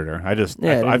people hated her. I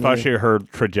didn't thought either. her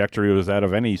trajectory was that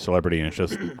of any celebrity, and it's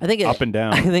just I think up and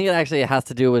down. I think it actually has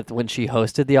to do with when she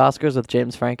hosted the Oscars with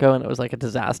James Franco and it was like a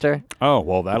disaster. Oh,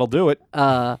 well, that'll do it.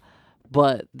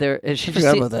 But she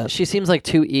forgot about that. She seems like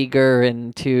too eager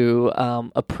and too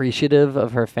appreciative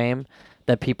of her fame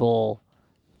that people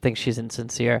think she's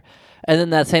insincere. And then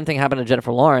that same thing happened to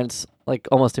Jennifer Lawrence, like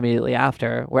almost immediately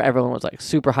after, where everyone was like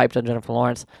super hyped on Jennifer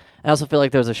Lawrence. I also feel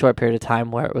like there was a short period of time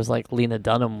where it was like Lena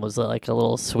Dunham was like a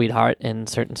little sweetheart in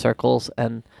certain circles,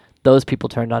 and those people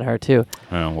turned on her too.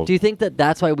 Well, Do you think that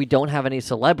that's why we don't have any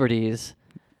celebrities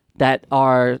that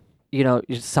are, you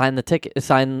sign the ticket,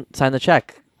 sign the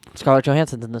check? Scarlett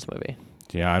Johansson's in this movie.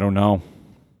 yeah, I don't know.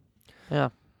 Yeah.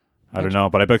 I don't know,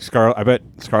 but I bet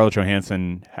Scarlett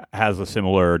Johansson has a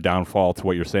similar downfall to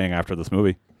what you're saying after this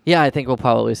movie. Yeah, I think we'll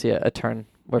probably see a turn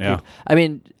where Yeah. people. I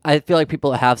mean, I feel like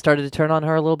people have started to turn on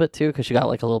her a little bit too, because she got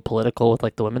like a little political with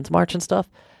like the Women's March and stuff.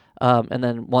 And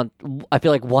then I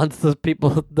feel like once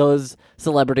those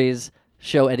celebrities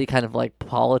show any kind of like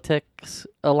politics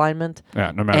alignment,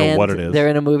 Yeah, no matter and what it is. they're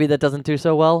in a movie that doesn't do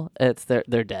so well,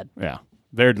 they're dead. Yeah,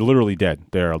 they're literally dead.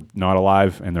 They're not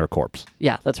alive, and they're a corpse.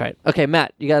 Yeah, that's right. Okay,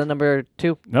 Matt, you got a number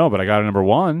 2? No, but I got a number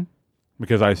 1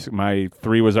 because my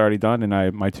 3 was already done,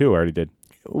 and my 2 I already did.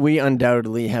 We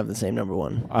undoubtedly have the same number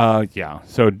 1. Yeah.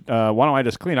 So why don't I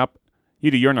just clean up? You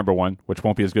do your number 1, which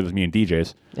won't be as good as me and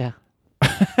DJ's. Yeah.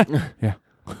 Yeah.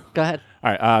 Go ahead.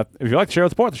 All right. If you'd like to share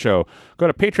and support the show, go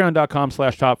to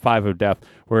patreon.com/top5ofdeath,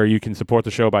 where you can support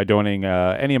the show by donating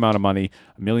any amount of money,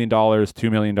 $1 million,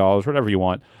 $2 million, whatever you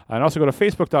want. And also go to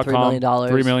facebook.com. $3 million.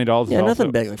 $3 million. Yeah, is nothing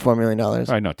also, big, like $4 million.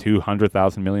 I know,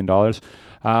 $200,000 million.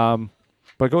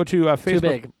 But go to Facebook. Too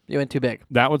big. You went too big.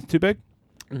 That was too big?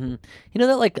 You know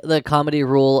that like the comedy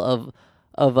rule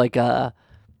of like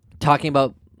talking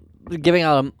about giving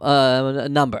out a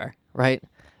number, right?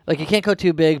 Like you can't go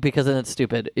too big because then it's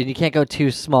stupid, and you can't go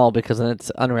too small because then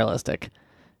it's unrealistic.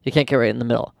 You can't get right in the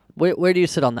middle. Where do you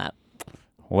sit on that?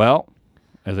 Well,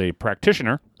 as a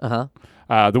practitioner, the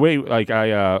way like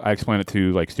I explain it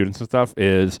to like students and stuff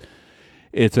is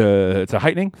it's a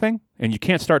heightening thing, and you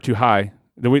can't start too high.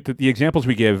 The examples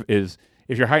we give is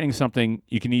if you're heightening something,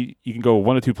 you can go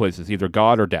one of two places, either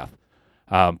God or death.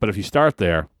 But if you start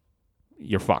there,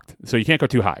 you're fucked. So you can't go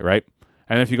too high, right?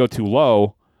 And if you go too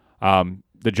low,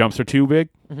 the jumps are too big,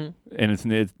 and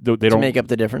they To don't make up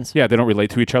the difference. Yeah, they don't relate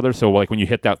to each other. So like when you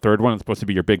hit that third one, it's supposed to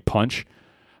be your big punch.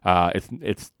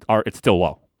 It's still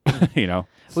low, you know.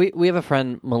 We have a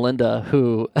friend, Melinda,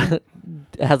 who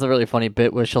has a really funny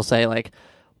bit where she'll say like,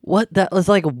 "What? That was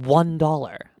like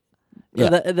 $1." Yeah.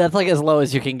 That's like as low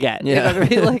as you can get. You know Yeah. what I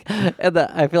mean? Like, and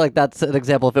I feel like that's an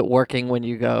example of it working when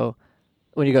you go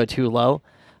too low.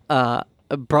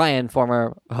 Brian,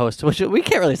 former host, which we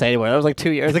can't really say anywhere. That was like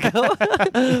 2 years ago.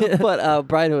 But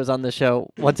Brian, who was on the show,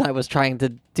 one time was trying to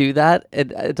do that.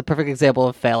 And it's a perfect example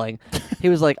of failing. He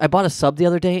was like, I bought a sub the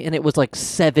other day and it was like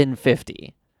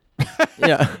 $7.50.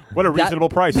 Yeah. What a reasonable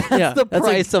price. That's the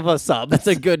price of a sub. That's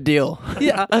a good deal.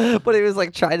 Yeah. But he was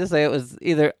like trying to say it was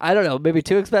either, I don't know, maybe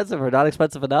too expensive or not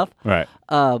expensive enough. Right.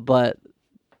 But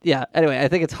yeah, anyway, I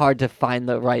think it's hard to find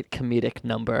the right comedic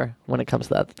number when it comes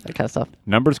to that kind of stuff.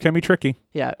 Numbers can be tricky.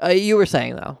 Yeah. You were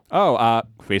saying, though.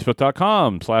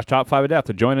 Facebook.com/top5ofdeath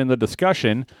to join in the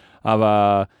discussion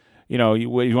of, you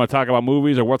want to talk about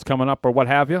movies or what's coming up or what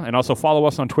have you. And also follow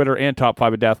us on Twitter and Top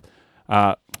 5 of Death.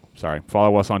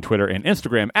 Follow us on Twitter and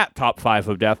Instagram at Top 5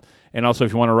 of Death. And also,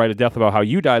 if you want to write a death about how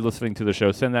you died listening to the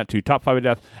show, send that to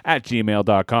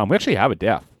top5ofdeath@gmail.com. We actually have a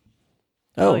death.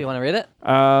 Oh, you want to read it?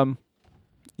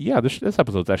 Yeah, this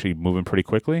episode's actually moving pretty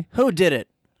quickly. Who did it?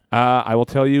 I will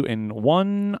tell you in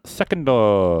 1 second.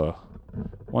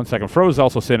 1 second. Fro's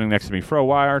also sitting next to me. Fro,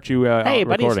 why aren't you Hey,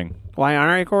 recording? buddies. Why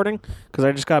aren't I recording? Because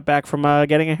I just got back from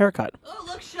getting a haircut. Oh,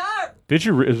 look sharp! Did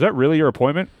you? Is that really your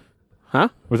appointment? Huh?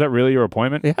 Was that really your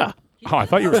appointment? Yeah. Oh, I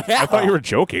thought you were. I thought you were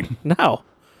joking. No.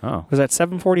 Oh, It was at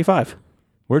 7:45.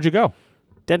 where'd you go?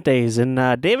 Dente's in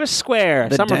Davis Square,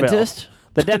 The Somerville. dentist?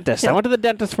 The dentist. I went to the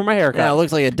dentist for my haircut. Yeah, it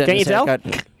looks like a Can you dentist tell?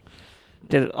 haircut.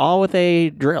 Did it all with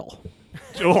a drill.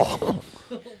 Oh.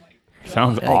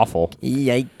 Sounds awful.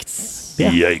 Yikes.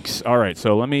 Yikes! All right,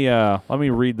 so let me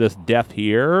read this death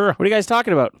here. What are you guys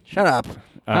talking about? Shut up.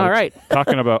 All right.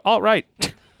 Talking about all right.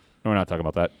 No, we're not talking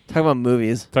about that. Talk about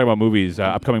movies. Talking about movies,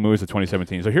 upcoming movies of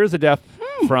 2017. So here's the death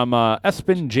from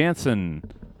Espen Jansen.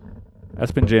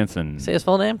 Espen Jansen. Say his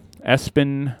full name.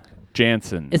 Espen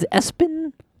Jansen. Is it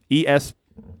Espen? E-S...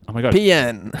 Oh, my God.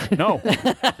 PN. No.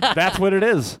 That's what it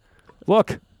is.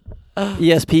 Look.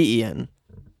 ESPEN.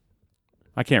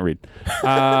 I can't read.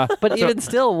 But even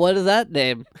still, what is that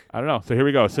name? I don't know. So here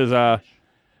we go. It says,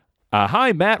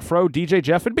 hi, Matt, Fro, DJ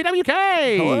Jeff, and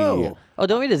BWK. Hello. Oh,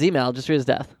 don't read his email. Just read his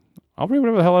death. I'll read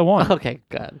whatever the hell I want. Okay,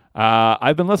 good.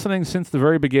 I've been listening since the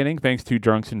very beginning, thanks to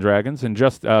Drunks and Dragons, and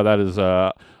just that is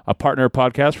a partner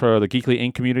podcast for the Geekly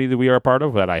Inc. community that we are a part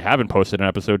of that I haven't posted an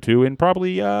episode to in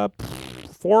probably 4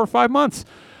 or 5 months.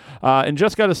 And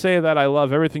just got to say that I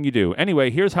love everything you do.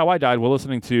 Anyway, here's how I died while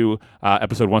listening to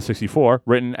episode 164,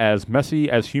 written as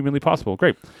messy as humanly possible.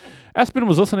 Great. Espen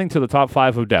was listening to the Top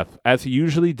 5 of Death, as he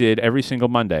usually did every single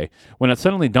Monday, when it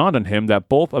suddenly dawned on him that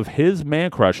both of his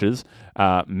man crushes,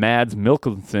 Mads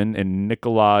Mikkelsen and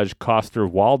Nikolaj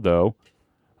Coster-Waldau,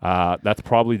 that's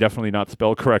probably definitely not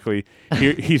spelled correctly,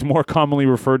 he's more commonly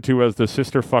referred to as the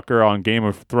sister fucker on Game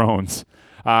of Thrones,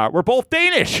 we're both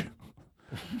Danish!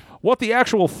 What the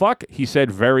actual fuck? He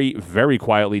said very, very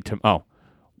quietly to... Oh.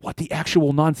 What the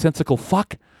actual nonsensical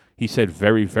fuck? He said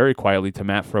very, very quietly to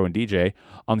Matt, Fro, and DJ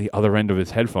on the other end of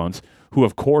his headphones, who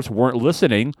of course weren't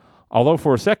listening, although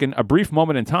for a second, a brief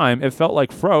moment in time, it felt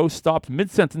like Fro stopped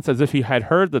mid-sentence as if he had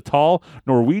heard the tall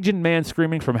Norwegian man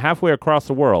screaming from halfway across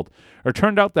the world. It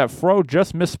turned out that Fro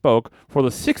just misspoke for the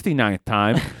 69th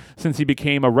time since he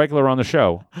became a regular on the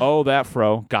show. Oh, that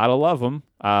Fro. Gotta love him.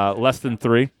 Less than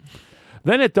 3.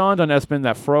 Then it dawned on Espen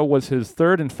that Fro was his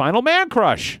third and final man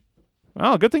crush.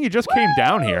 Oh, good thing he just came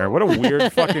down here. What a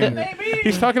weird fucking...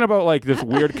 He's talking about, like, this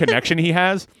weird connection he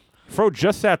has. Fro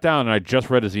just sat down, and I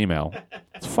just read his email.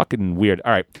 It's fucking weird.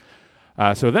 All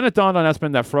right. So then it dawned on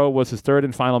Espen that Fro was his third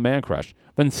and final man crush.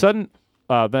 Then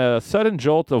the sudden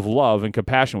jolt of love and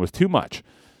compassion was too much.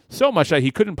 So much that he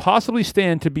couldn't possibly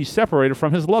stand to be separated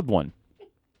from his loved one.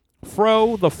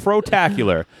 Fro the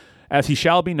Frotacular, as he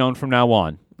shall be known from now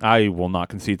on. I will not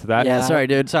concede to that. Yeah, sorry,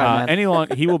 dude. Sorry, man.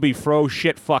 He will be Fro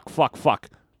shit fuck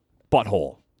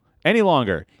butthole. Any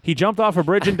longer. He jumped off a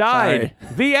bridge and died.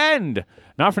 The end.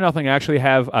 Not for nothing, I actually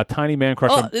have a tiny man crush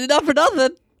on... Not for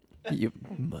nothing. You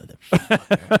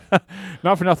motherfucker.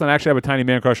 Not for nothing, I actually have a tiny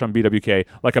man crush on BWK,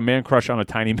 like a man crush on a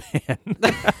tiny man.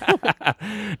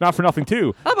 Not for nothing,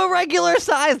 too. I'm a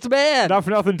regular-sized man. Not for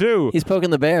nothing, too. He's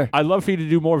poking the bear. I'd love for you to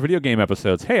do more video game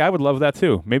episodes. Hey, I would love that,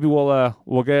 too. Maybe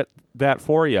we'll get that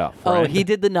for you. Oh, he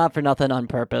did the not for nothing on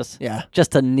purpose. Yeah.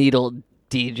 Just to needle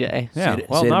DJ. Yeah, Say it-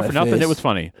 well, say it not in for my nothing, face. it was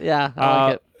funny. Yeah, I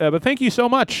like it. But thank you so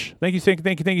much. Thank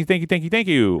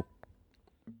you.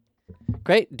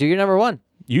 Great. Do your number one.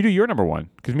 You do your number one,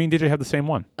 because me and DJ have the same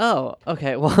one. Oh,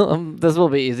 okay. Well, this will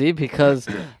be easy because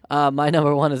my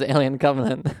number one is Alien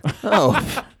Covenant. Oh.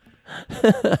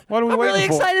 What are we I'm waiting really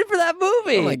for? excited for that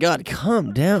movie. Oh, my God.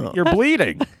 Calm down. You're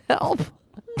bleeding. Help.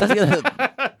 He's got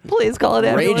a Please call it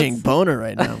ambulance. raging boner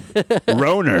right now.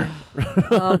 Roner.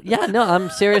 Yeah, no, I'm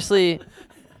seriously.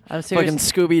 Fucking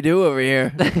Scooby-Doo over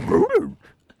here.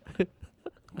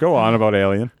 Go on about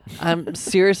Alien. I'm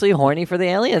seriously horny for the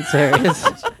Alien series.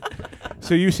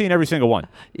 So you've seen every single one.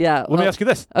 Yeah. Let me ask you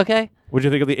this. Okay. What did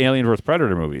you think of the Alien vs.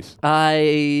 Predator movies?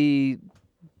 I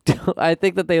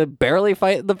think that they barely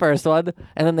fight in the first one,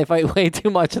 and then they fight way too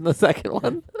much in the second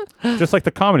one. Just like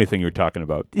the comedy thing you were talking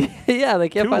about. Yeah, they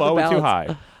can't Too find low the and too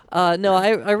balance. high. No,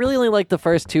 I really only liked the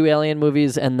first 2 Alien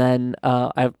movies, and then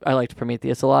I liked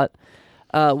Prometheus a lot.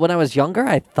 When I was younger,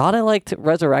 I thought I liked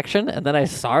Resurrection, and then I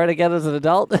saw it again as an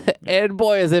adult, and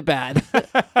boy, is it bad.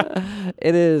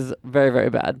 It is very,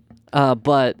 very bad.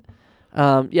 But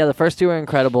yeah, the first 2 are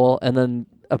incredible, and then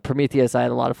Prometheus I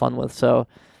had a lot of fun with. So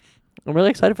I'm really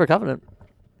excited for Covenant.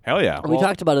 Hell yeah. We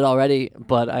talked about it already,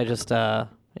 but I just whatever.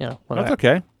 That's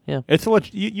okay. Yeah. It's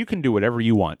you can do whatever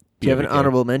you want. Do you have an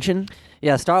honorable mention?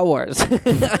 Yeah, Star Wars.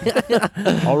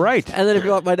 All right. And then if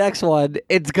you want my next one,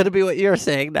 it's going to be what you're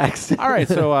saying next. All right.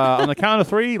 So on the count of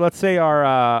three, let's say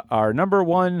our number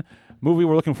one movie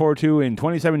we're looking forward to in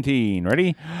 2017.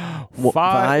 Ready?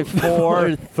 5,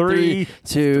 4, 3,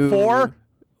 2, 4.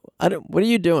 What are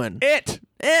you doing? It.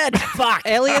 Fuck.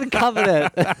 Alien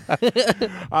Covenant.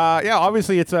 Yeah,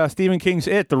 obviously it's Stephen King's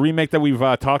It, the remake that we've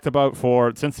talked about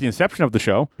since the inception of the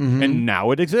show, and now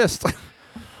it exists.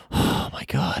 Oh my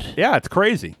god. Yeah, it's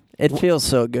crazy. It feels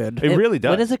so good. It really does.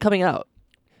 When is it coming out?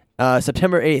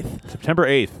 September 8th. September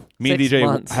 8th. Me and 6 DJ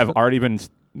months. have already been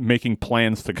making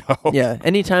plans to go. Yeah.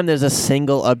 Anytime there's a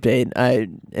single update, I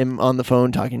am on the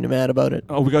phone talking to Matt about it.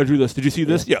 Oh, we got to do this. Did you see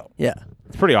this? Yeah. Yeah.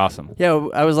 It's pretty awesome. Yeah,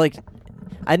 I was like,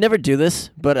 I never do this,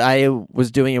 but I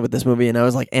was doing it with this movie, and I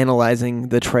was like analyzing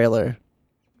the trailer,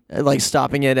 like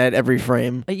stopping it at every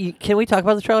frame. Can we talk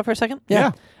about the trailer for a second?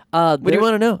 Yeah. What do you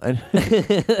want to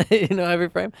know? Every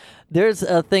frame. There's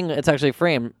a thing. It's actually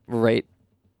frame rate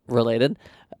related,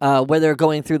 where they're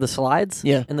going through the slides.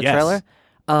 Yeah. In the Yes.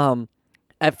 trailer.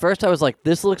 At first, I was like,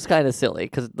 "This looks kind of silly,"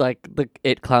 because like the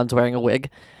It clown's wearing a wig,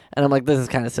 and I'm like, "This is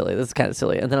kind of silly. This is kind of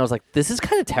silly." And then I was like, "This is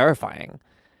kind of terrifying."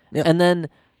 Yeah. And then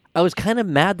I was kind of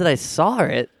mad that I saw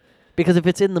it, because if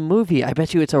it's in the movie, I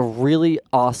bet you it's a really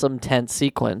awesome, tense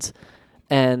sequence.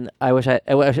 And I wish it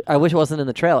wasn't in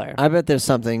the trailer. I bet there's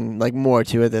something like more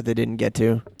to it that they didn't get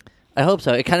to. I hope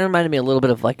so. It kind of reminded me a little bit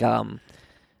of like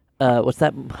what's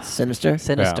that? Sinister?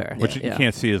 Sinister. Which Yeah. you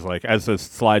can't see is like, as the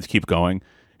slides keep going,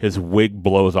 his wig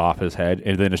blows off his head,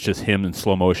 and then it's just him in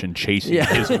slow motion chasing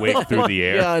his wig through the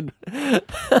air. God.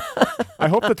 I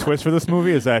hope the twist for this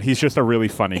movie is that he's just a really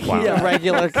funny clown. Yeah,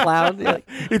 regular clown. Yeah.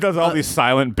 He does all these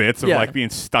silent bits of yeah. like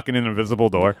being stuck in an invisible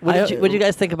door. What did you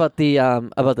guys think about the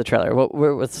trailer? What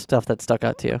was stuff that stuck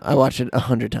out to you? I watched it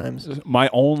 100 times. My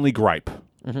only gripe,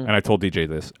 and I told DJ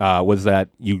this, was that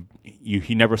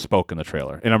he never spoke in the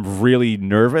trailer, and I'm really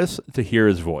nervous to hear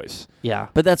his voice. Yeah.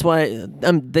 But that's why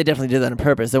they definitely did that on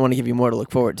purpose. They want to give you more to look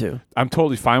forward to. I'm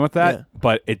totally fine with that, Yeah.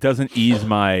 but it doesn't ease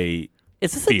my.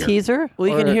 Is this Fear. a teaser? Well,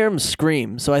 you can Or- hear him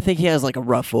scream, so I think he has like a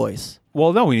rough voice.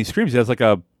 Well, no, when he screams, he has like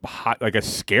a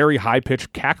scary, high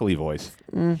pitched, cackly voice.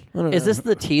 I don't Is know. this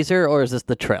the teaser or is this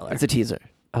the trailer? It's a teaser.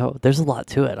 Oh, there's a lot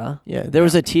to it, huh? Yeah, there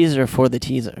was a teaser for the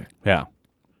teaser. Yeah,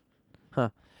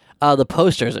 The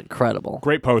poster is incredible.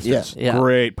 great posters. Yeah.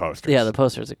 Great posters. Yeah, the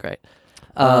posters are great.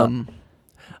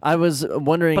 I was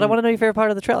wondering. But I want to know your favorite part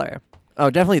of the trailer.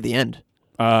 Oh, definitely the end.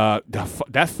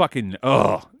 That fucking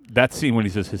that scene when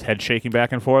he's just his head shaking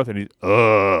back and forth, and he's Yeah.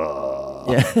 I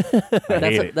hate it. That's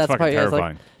It's the fucking part. Yeah, it's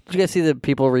terrifying. like, did you guys see the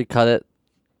people recut it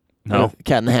No,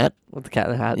 Cat in the Hat. with the cat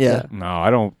in the hat? Yeah. no, I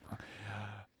don't.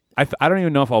 I don't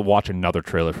even know if I'll watch another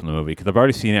trailer from the movie because I've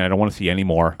already seen it. I don't want to see any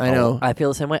more. I know. I feel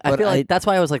the same way. I But feel like that's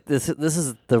why I was like, this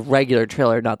is the regular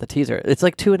trailer, not the teaser. It's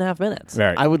like 2.5 minutes.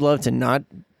 Very. I would love to not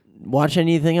watch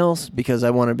anything else because I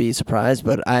want to be surprised,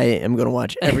 but I am going to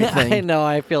watch everything. I know.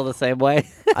 I feel the same way.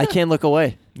 I can't look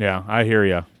away. Yeah, I hear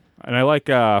you. And I like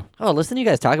Oh, listen to you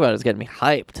guys talk about it is getting me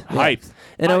hyped. hyped.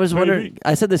 And I was Hype, wondering, baby.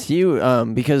 I said this to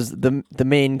you because the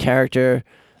main character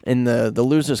in the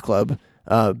Losers Club,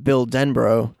 Bill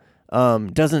Denbrough,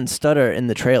 doesn't stutter in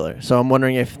the trailer. So I'm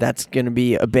wondering if that's going to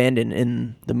be abandoned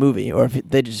in the movie or if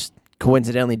they just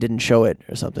coincidentally didn't show it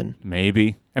or something.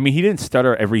 Maybe. I mean, he didn't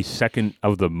stutter every second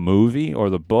of the movie or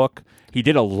the book. He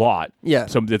did a lot. Yeah.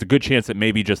 So there's a good chance that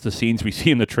maybe just the scenes we see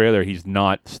in the trailer, he's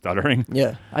not stuttering.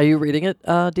 Yeah. Are you reading it,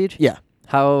 Deej? Yeah.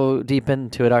 How deep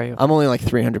into it are you? I'm only like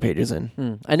 300 pages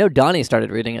in. I know Donnie started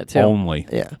reading it too. Only.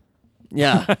 Yeah.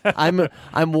 Yeah. I'm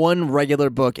one regular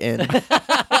book in.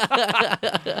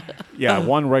 Yeah,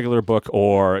 one regular book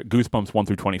or Goosebumps 1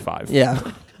 through 25. Yeah.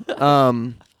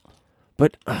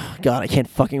 But God, I can't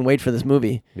fucking wait for this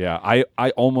movie. Yeah,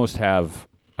 I almost have.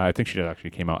 I think she just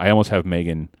actually came out. I almost have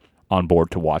Megan on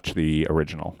board to watch the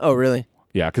original. Oh, really?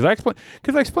 Yeah, because I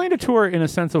explained it to her in a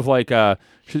sense of like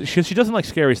she doesn't like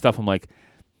scary stuff. I'm like,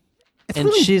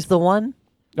 And she's the one?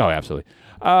 oh, absolutely.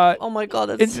 Oh my god,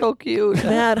 that's It's- so cute.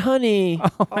 Mad honey.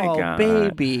 Oh my Oh, god,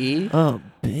 baby. Oh,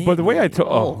 baby. But the way I took,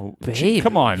 Oh, gee, baby.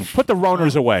 come on, put the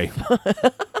Roners away.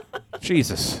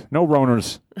 Jesus, no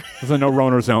Roners. This is a no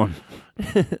Roner zone.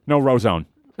 No row zone.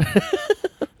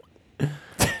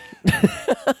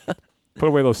 Put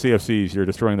away those CFCs. You're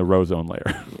destroying the row zone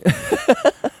layer.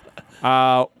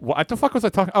 What the fuck was I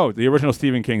talking? Oh, the original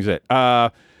Stephen King's It.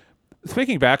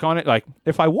 Thinking back on it, like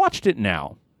if I watched it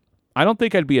now, I don't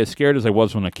think I'd be as scared as I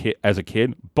was as a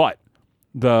kid. But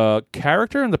the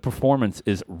character and the performance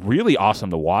is really awesome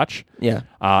to watch. Yeah.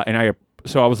 And I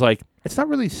was like, it's not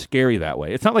really scary that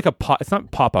way. It's not like it's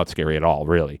not pop out scary at all,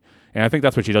 really. And I think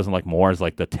that's what she doesn't like more is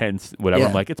like the tense whatever. Yeah.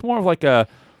 I'm like, it's more of like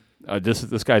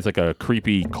this guy's like a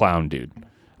creepy clown dude,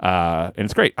 and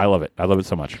it's great. I love it. I love it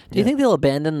so much. Do you think they'll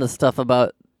abandon the stuff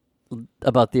about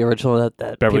the original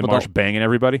that Beverly people Marsh banging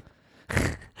everybody.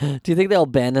 don't? Do you think they'll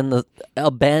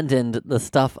abandoned the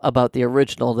stuff about the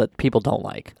original that people don't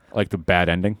like? Like the bad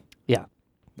ending. Yeah,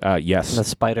 Yes. and the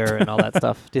spider and all that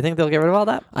stuff. Do you think they'll get rid of all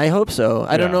that? I hope so.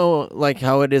 I don't Yeah. know like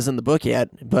how it is in the book yet,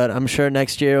 but I'm sure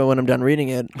next year when I'm done reading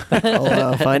it,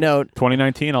 I'll find out.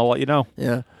 2019. I'll let you know.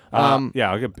 Yeah.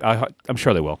 Yeah. I'm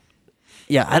sure they will.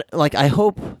 Yeah. I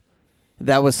hope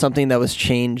that was something that was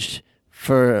changed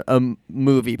for a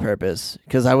movie purpose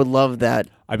because I would love that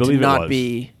I believe to it not was.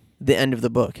 be the end of the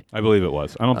book. I believe it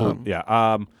was. I don't believe. Yeah.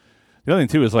 The other thing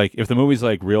too is like if the movie's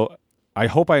like real, I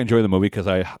hope I enjoy the movie because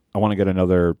I want to get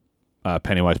another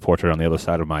Pennywise portrait on the other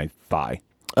side of my thigh.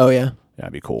 Oh yeah. Yeah,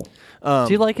 that'd be cool. Do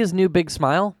you like his new big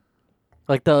smile?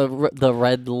 Like the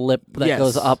red lip that Yes.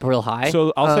 goes up real high?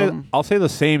 So I'll say the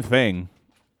same thing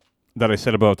that I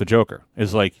said about the Joker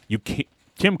is like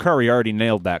Tim Curry already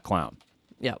nailed that clown.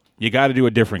 yeah. You got to do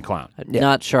a different clown. I'm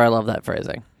not sure I love that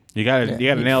phrasing. You got to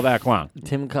nail that clown.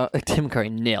 Tim Curry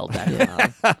nailed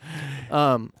that.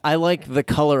 I like the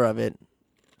color of it.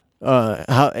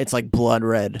 How it's like blood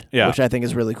red, Yeah. which I think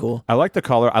is really cool. I like the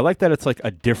color. I like that it's like a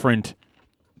different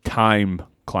time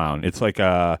clown. It's like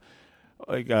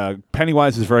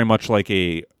Pennywise is very much like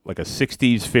a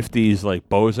 60s 50s like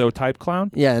bozo type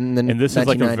clown. Yeah, and then And this is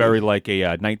like a 1990. very like a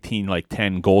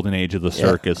 1910 golden age of the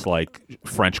circus like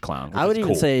French clown. I would It's even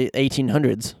cool. say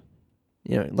 1800s.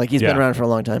 You know, like he's Yeah. been around for a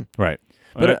long time. right.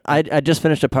 But I just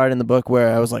finished a part in the book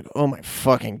where I was like, oh my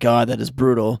fucking god, that is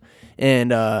brutal.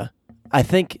 And I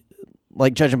think,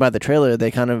 like judging by the trailer,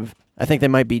 I think they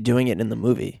might be doing it in the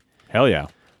movie. Hell yeah.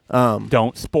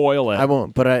 Don't spoil it. I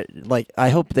won't, but I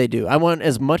hope they do. I want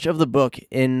as much of the book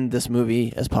in this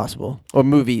movie as possible, or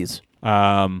movies.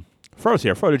 Fro's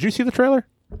here. Fro, did you see the trailer?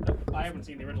 I haven't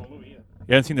seen the original movie yet.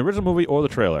 You haven't seen the original movie or the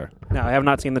trailer? No, I have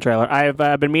not seen the trailer.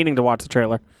 I've been meaning to watch the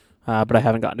trailer, but I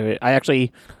haven't gotten to it. I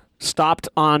actually stopped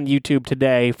on YouTube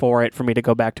today for me to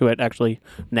go back to it actually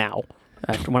now.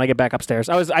 When I get back upstairs.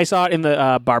 I saw it in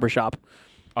the barbershop,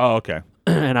 Oh, okay.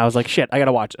 and I was like, shit, I got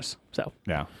to watch this. So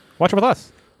Yeah. Watch it with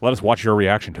us. Let us watch your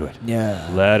reaction to it. Yeah.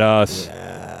 Let us.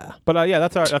 But yeah,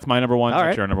 that's my number one. All That's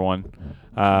right. your number one.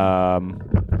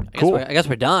 Cool. I guess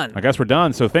we're done. I guess we're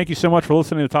done. So thank you so much for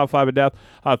listening to Top 5 of Death.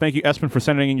 Thank you, Espen, for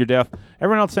sending in your death.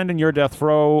 Everyone else send in your death.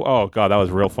 Fro. Oh, God, that was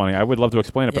real funny. I would love to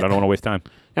explain it, but I don't want to waste time.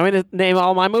 you want me to name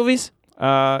all my movies?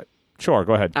 Sure,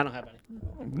 go ahead. I don't have any.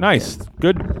 Nice.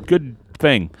 Good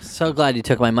thing. So glad you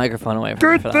took my microphone away from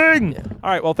me Good for that. thing. All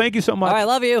right, well, thank you so much. All right,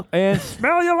 love you. And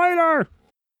smell you later.